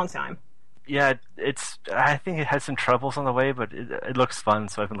for a long time. Yeah, I think it had some troubles on the way, but it looks fun,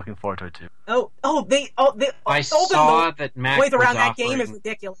 so I've been looking forward to it too. I saw that Mac ways around that offering... game is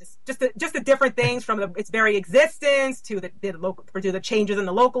ridiculous. Just the different things from its very existence to the changes in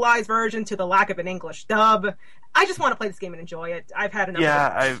the localized version to the lack of an English dub. I just want to play this game and enjoy it. I've had enough.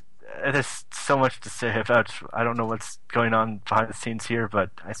 Yeah, there's so much to say about. I don't know what's going on behind the scenes here,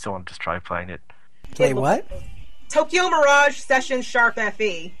 but I still want to just try playing it. Play what? Tokyo Mirage Sessions Sharp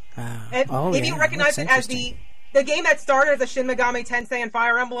FE. If you recognize it as the game that started as a Shin Megami Tensei and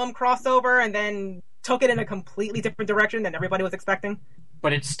Fire Emblem crossover and then took it in a completely different direction than everybody was expecting.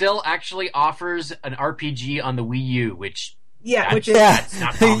 But it still actually offers an RPG on the Wii U, which is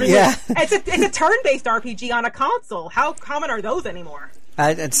not common. Yeah. It's a turn-based RPG on a console. How common are those anymore?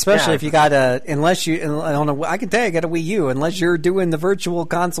 Especially if you got I don't know, I can tell you got a Wii U, unless you're doing the virtual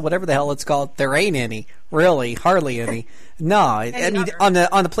console, whatever the hell it's called, there ain't any. Really, hardly any. No, I mean, on the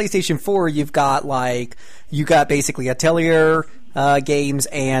PlayStation 4, you've got basically Atelier games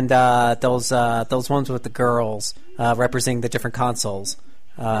and those ones with the girls representing the different consoles.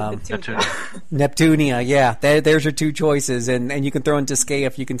 Neptunia, yeah. There's your two choices, and you can throw in Disgaea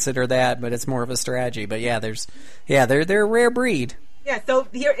if you consider that, but it's more of a strategy. But yeah, they're a rare breed. Yeah, so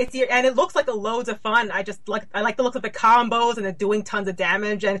it's here, and it looks like loads of fun. I like the look of the combos and the doing tons of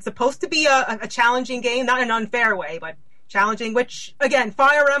damage, and it's supposed to be a challenging game, not in an unfair way, but challenging. Which again,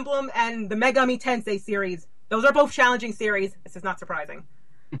 Fire Emblem and the Megami Tensei series, those are both challenging series. This is not surprising.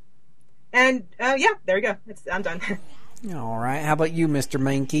 And there you go. I'm done. All right, how about you, Mr.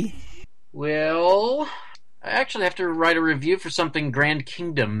 Mankey? Well, I actually have to write a review for something Grand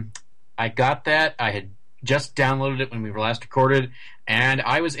Kingdom. I got that. I had just downloaded it when we were last recorded, and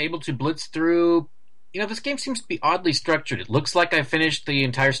I was able to blitz through. This game seems to be oddly structured. It looks like I finished the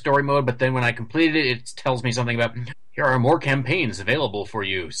entire story mode, but then when I completed it, it tells me something about, here are more campaigns available for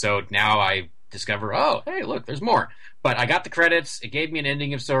you. So now I discover, oh, hey, look, there's more. But I got the credits. It gave me an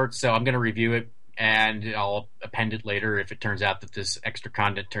ending of sorts, so I'm going to review it, and I'll append it later if it turns out that this extra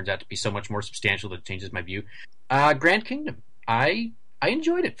content turns out to be so much more substantial that it changes my view. Grand Kingdom. I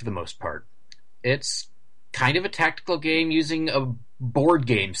enjoyed it for the most part. It's kind of a tactical game using a board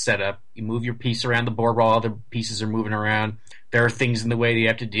game setup. You move your piece around the board while other pieces are moving around. There are things in the way that you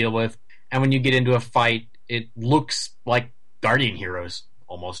have to deal with. And when you get into a fight, it looks like Guardian Heroes,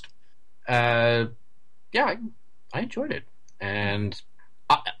 almost. I enjoyed it. And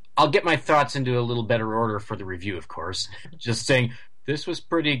I'll get my thoughts into a little better order for the review, of course. Just saying, This was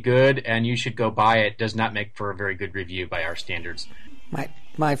pretty good, and you should go buy it. Does not make for a very good review by our standards.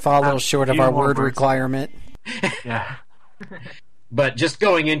 Might fall a little short of our word requirement. Yeah. But just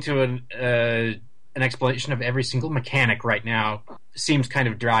going into an explanation of every single mechanic right now seems kind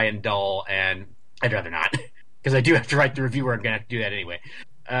of dry and dull, and I'd rather not. Because I do have to write the review where I'm going to have to do that anyway.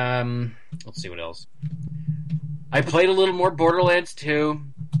 Let's see what else. I played a little more Borderlands 2.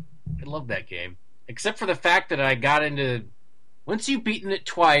 I love that game. Except for the fact that I got into... Once you've beaten it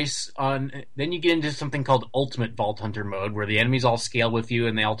twice, then you get into something called Ultimate Vault Hunter mode, where the enemies all scale with you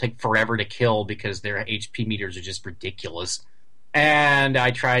and they all take forever to kill because their HP meters are just ridiculous. And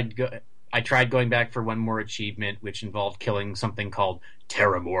I tried going back for one more achievement, which involved killing something called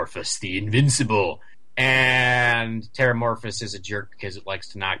Terramorphous the Invincible. And Terramorphous is a jerk because it likes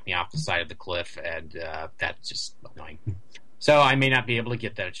to knock me off the side of the cliff, and that's just annoying. So I may not be able to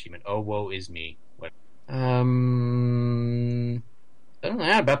get that achievement. Oh, woe is me. I don't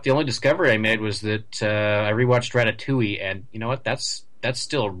know. About the only discovery I made was that I rewatched Ratatouille, and you know what? That's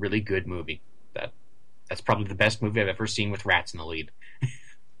still a really good movie. That's probably the best movie I've ever seen with rats in the lead.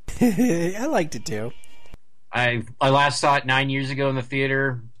 I liked it too. I last saw it 9 years ago in the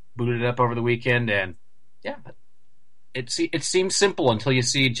theater. Booted it up over the weekend, and yeah, it seems simple until you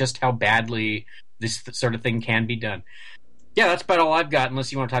see just how badly this sort of thing can be done. Yeah, that's about all I've got,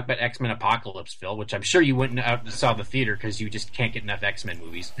 unless you want to talk about X-Men Apocalypse, Phil, which I'm sure you went out and saw the theater because you just can't get enough X-Men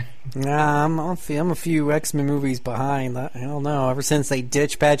movies. Nah, I'm a few X-Men movies behind. I don't know. Ever since they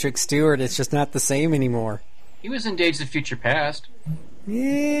ditched Patrick Stewart, it's just not the same anymore. He was in Days of Future Past.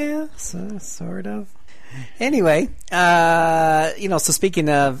 Yeah, sort of. Anyway, so speaking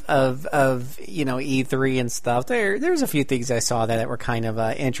of E3 and stuff, there's a few things I saw that were kind of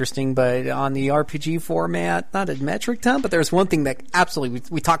interesting, but on the RPG format, not a metric ton, but there's one thing that absolutely,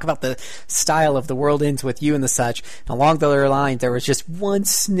 we talk about the style of The World Ends With You and the such, and along the other line, there was just one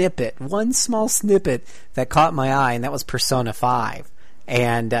small snippet that caught my eye, and that was Persona 5.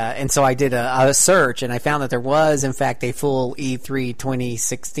 And so I did a search, and I found that there was, in fact, a full E3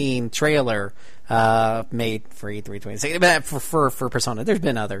 2016 trailer made for E3 2016 for Persona. There's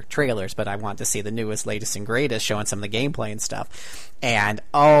been other trailers, but I want to see the newest, latest, and greatest, showing some of the gameplay and stuff. And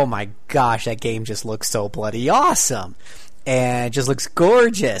oh my gosh, that game just looks so bloody awesome. And it just looks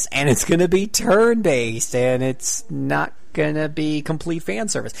gorgeous, and it's going to be turn-based, and it's not going to be complete fan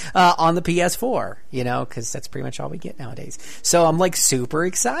service on the PS4, because that's pretty much all we get nowadays. So I'm like super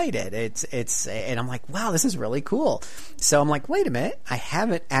excited. And I'm like, wow, this is really cool. So I'm like, wait a minute, I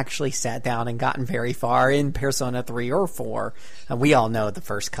haven't actually sat down and gotten very far in Persona 3 or 4. And we all know the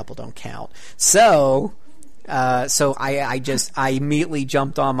first couple don't count. So I immediately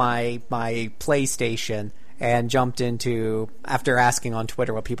jumped on my PlayStation and jumped into, after asking on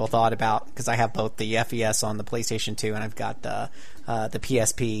Twitter what people thought about, because I have both the FES on the PlayStation 2 and I've got the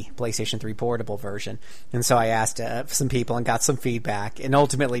PSP PlayStation 3 portable version. And so I asked some people and got some feedback, and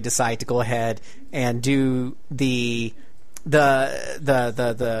ultimately decided to go ahead and do the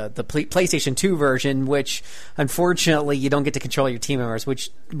PlayStation 2 version, which unfortunately you don't get to control your team members, which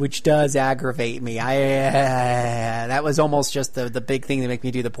does aggravate me. That was almost just the big thing that make me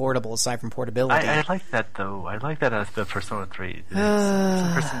do the portable, aside from portability. I like that though. I like that as the Persona 3. It's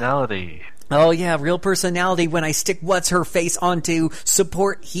personality. Oh yeah, real personality when I stick what's-her-face onto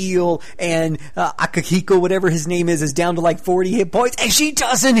support heal, and Akihiko, whatever his name is down to like 40 hit points, and she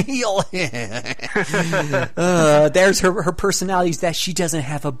doesn't heal! There's her personality is that she doesn't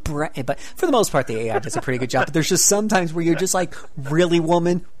have a brain, but for the most part the AI does a pretty good job, but there's just sometimes where you're just like, really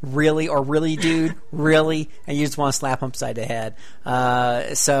woman? Really? Or really dude? And you just want to slap him upside the head.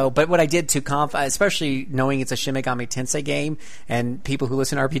 But what I did to especially knowing it's a Shin Megami Tensei game, and people who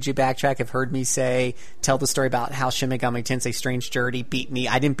listen to RPG Backtrack have heard me tell the story about how Shin Megami Tensei Strange Journey beat me.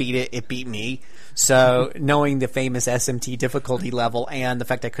 I didn't beat it, it beat me. So knowing the famous SMT difficulty level and the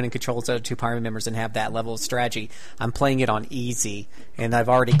fact I couldn't control its other two party members and have that level of strategy, I'm playing it on easy, and I've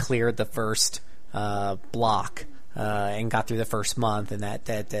already cleared the first block. And got through the first month, and that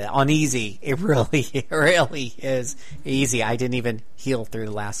on easy, it really is easy. I didn't even heal through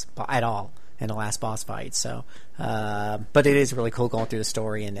the last at all in the last boss fight. So, but it is really cool going through the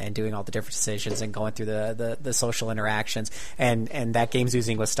story and doing all the different decisions and going through the social interactions, and that game's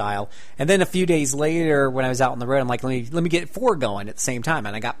oozing with style. And then a few days later, when I was out on the road, I'm like, let me get 4 going at the same time,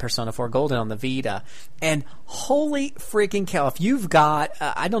 and I got Persona 4 Golden on the Vita, and holy freaking cow! If you've got,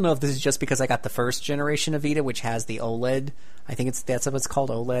 I don't know if this is just because I got the first generation of Vita, which has the OLED. I think that's what it's called,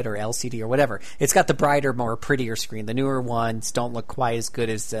 OLED or LCD or whatever. It's got the brighter, more prettier screen. The newer ones don't look quite as good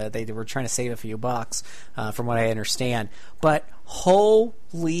as they were trying to save a few bucks, from what I understand. But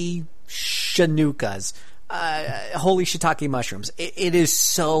holy shanukas. holy shiitake mushrooms. It is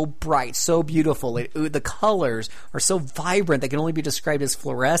so bright, so beautiful. The colors are so vibrant they can only be described as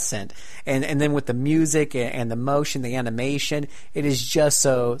fluorescent. And then with the music and the motion, the animation, it is just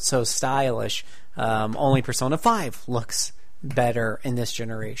so stylish. Only Persona 5 looks better in this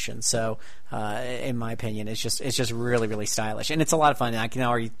generation. So, in my opinion, it's just really, really stylish, and it's a lot of fun. I've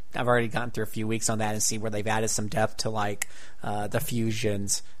already gotten through a few weeks on that and see where they've added some depth to like the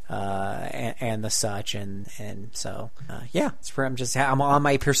fusions and the such, and so yeah, I'm on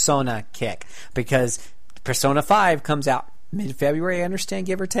my Persona kick because Persona 5 comes out mid-February. I understand,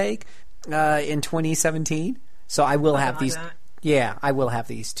 give or take, in 2017. So I will have these. Yeah, I will have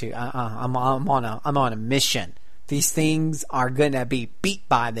these too. I'm on a mission. These things are gonna be beat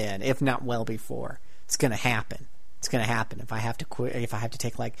by then, if not well before. It's gonna happen. It's gonna happen. If I have to quit, if I have to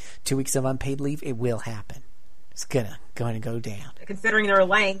take like 2 weeks of unpaid leave, it will happen. It's gonna go down. Considering their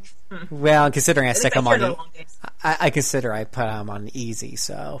length. Well, considering I stick them on, I consider I put them on easy,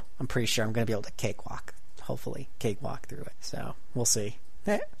 so I'm pretty sure I'm gonna be able to cakewalk. Hopefully, cakewalk through it. So we'll see.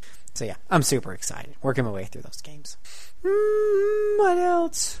 So yeah, I'm super excited. Working my way through those games. What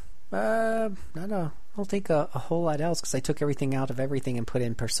else? I don't know. I don't think a whole lot else because I took everything out of everything and put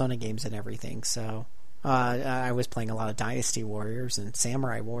in Persona games and everything. So I was playing a lot of Dynasty Warriors and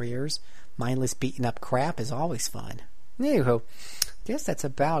Samurai Warriors. Mindless beating up crap is always fun. Anywho, guess that's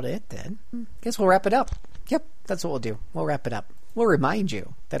about it then. Guess we'll wrap it up. Yep, that's what we'll do. We'll wrap it up. We'll remind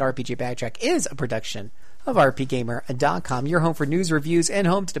you that RPG Backtrack is a production of RPGamer.com, your home for news, reviews, and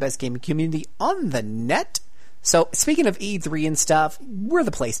home to the best gaming community on the net. So, speaking of E3 and stuff, we're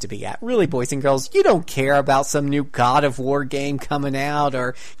the place to be at. Really, boys and girls, you don't care about some new God of War game coming out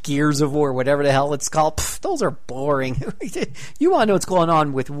or Gears of War, whatever the hell it's called. Those are boring. You want to know what's going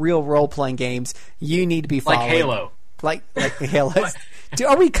on with real role-playing games, you need to be following. Like Halo. Like Halo.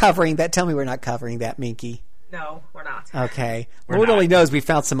 Are we covering that? Tell me we're not covering that, Minky. No, we're not. Okay. Lord only knows we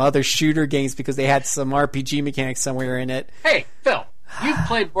found some other shooter games because they had some RPG mechanics somewhere in it. Hey, Phil. You've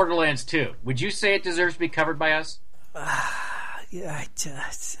played Borderlands 2. Would you say it deserves to be covered by us? Yeah,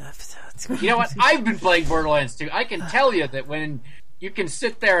 you know what? I've been playing Borderlands 2. I can tell you that when you can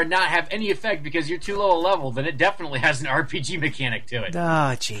sit there and not have any effect because you're too low a level, then it definitely has an RPG mechanic to it.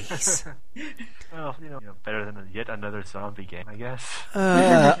 Oh, jeez. Well, better than yet another zombie game, I guess.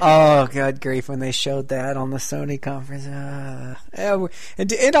 Oh, God grief, when they showed that on the Sony conference. And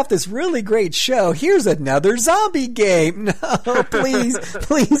to end off this really great show, here's another zombie game. No,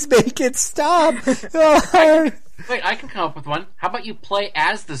 please make it stop. Wait, I can come up with one. How about you play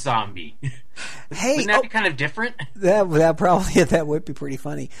as the zombie? Hey, wouldn't that be kind of different? That would be pretty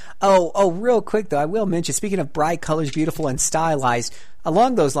funny. Oh, real quick though, I will mention. Speaking of bright colors, beautiful and stylized,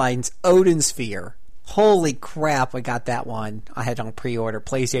 along those lines, Odin Sphere. Holy crap, I got that one. I had on pre-order.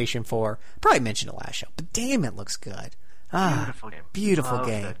 PlayStation 4. Probably mentioned it last show, but damn, it looks good. Beautiful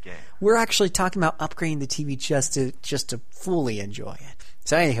game. We're actually talking about upgrading the TV just to fully enjoy it.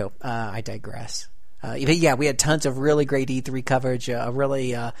 So anyhow, I digress. But yeah, we had tons of really great E3 coverage, a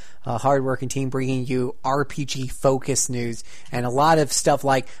really hard-working team bringing you RPG-focused news, and a lot of stuff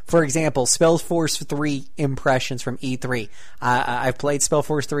like, for example, Spellforce 3 impressions from E3. I've played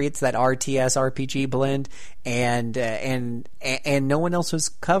Spellforce 3. It's that RTS RPG blend, and no one else was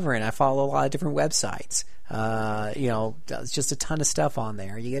covering. I follow a lot of different websites. There's just a ton of stuff on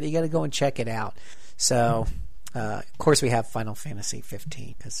there. You got to go and check it out. So. Of course, we have Final Fantasy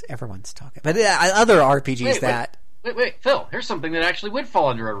 15 because everyone's talking. But other RPGs Wait, Phil. Here's something that actually would fall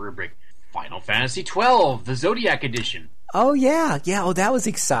under our rubric: Final Fantasy 12, the Zodiac Edition. Oh yeah. Oh, that was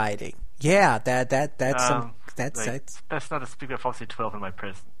exciting. Yeah, that's not a speaker of Final Fantasy 12 in my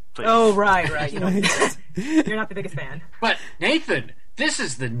present. Please. Oh right. You're not the biggest fan. But Nathan, this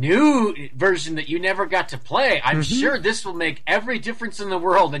is the new version that you never got to play. I'm sure this will make every difference in the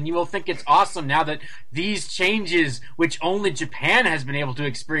world, and you will think it's awesome now that these changes, which only Japan has been able to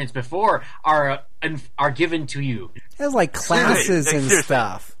experience before, are given to you. There's like classes and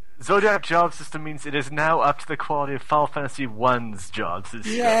stuff. Zodiac job system means it is now up to the quality of Final Fantasy 1's job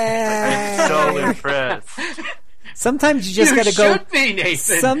system. Yeah. I'm so impressed. Sometimes you just got to go.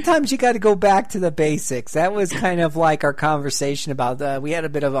 Nathan. Sometimes you got to go back to the basics. That was kind of like our conversation about. We had a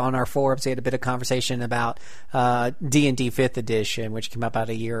bit of on our forums. We had a bit of conversation about D&D 5th Edition, which came out about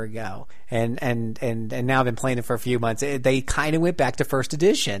a year ago, and now I've been playing it for a few months. They kind of went back to First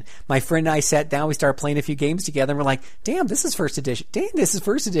Edition. My friend and I sat down. We started playing a few games together, and we're like, "Damn, this is First Edition. Dang, this is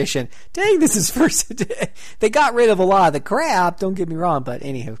First Edition. Dang, this is First Edition." They got rid of a lot of the crap. Don't get me wrong, but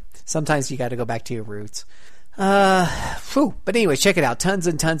anywho, sometimes you got to go back to your roots. But anyway, check it out. Tons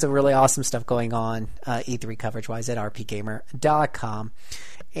and tons of really awesome stuff going on, E3 coverage-wise at rpgamer.com.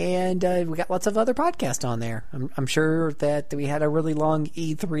 And we got lots of other podcasts on there. I'm sure that we had a really long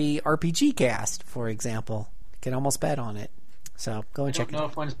E3 RPG cast, for example. Can almost bet on it. So go and check it out. I don't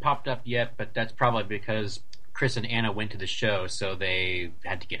know if one's popped up yet, but that's probably because Chris and Anna went to the show, so they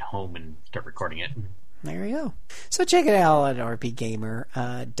had to get home and start recording it. There you go. So check it out at rpgamer.com.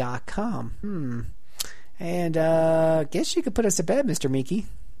 And guess you could put us to bed, Mr. Miki.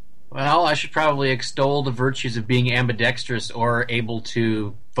 Well, I should probably extol the virtues of being ambidextrous or able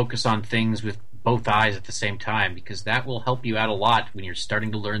to focus on things with both eyes at the same time, because that will help you out a lot when you're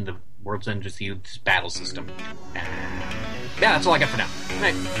starting to learn the World's Endless Youth's battle system. Yeah, that's all I got for now. Good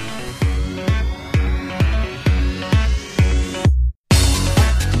night.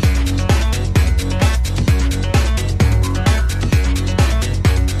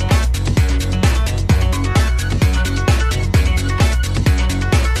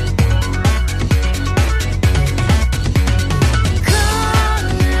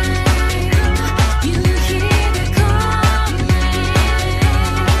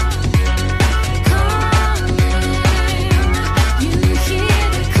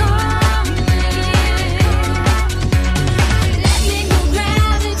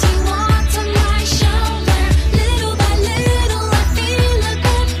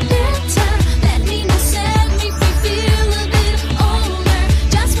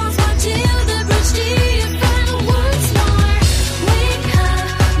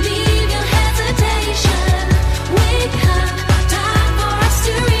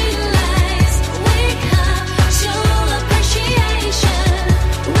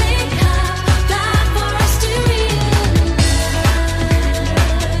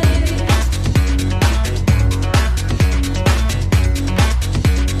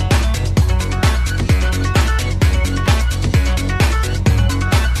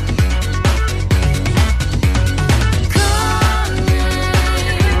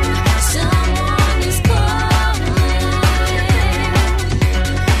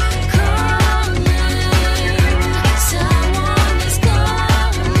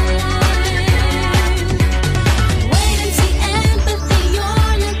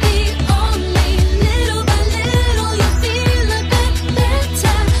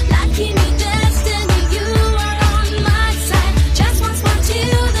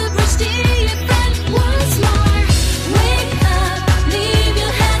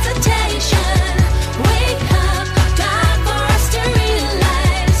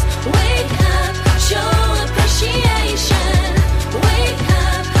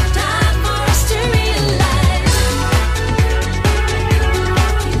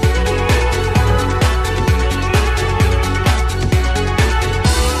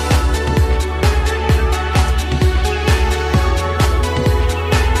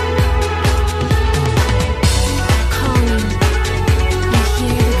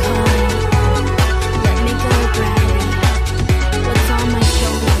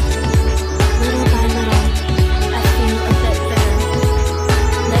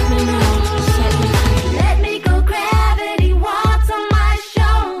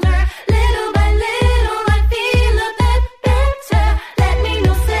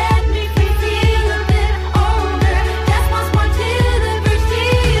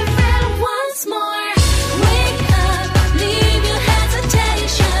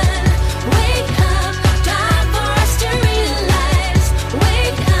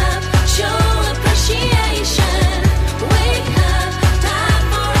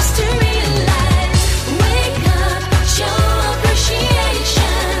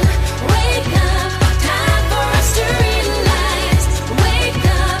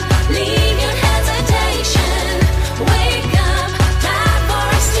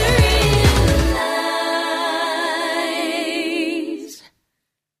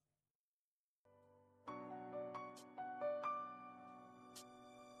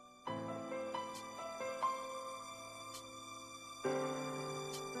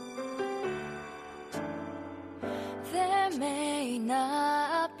 may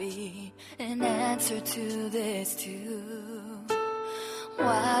not be an answer to this too.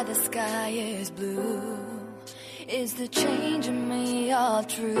 Why the sky is blue? Is the change in me all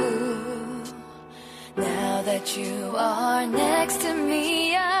true? Now that you are next to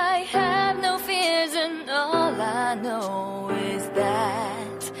me, I have no fears, and all I know is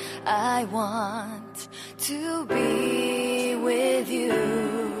that I want to be with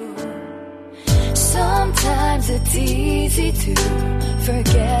you. Sometimes it's easy to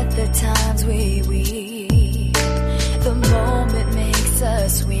forget the times we weep. The moment makes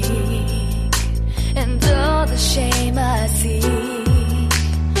us weak, and all the shame I see.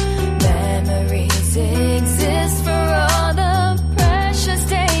 Memories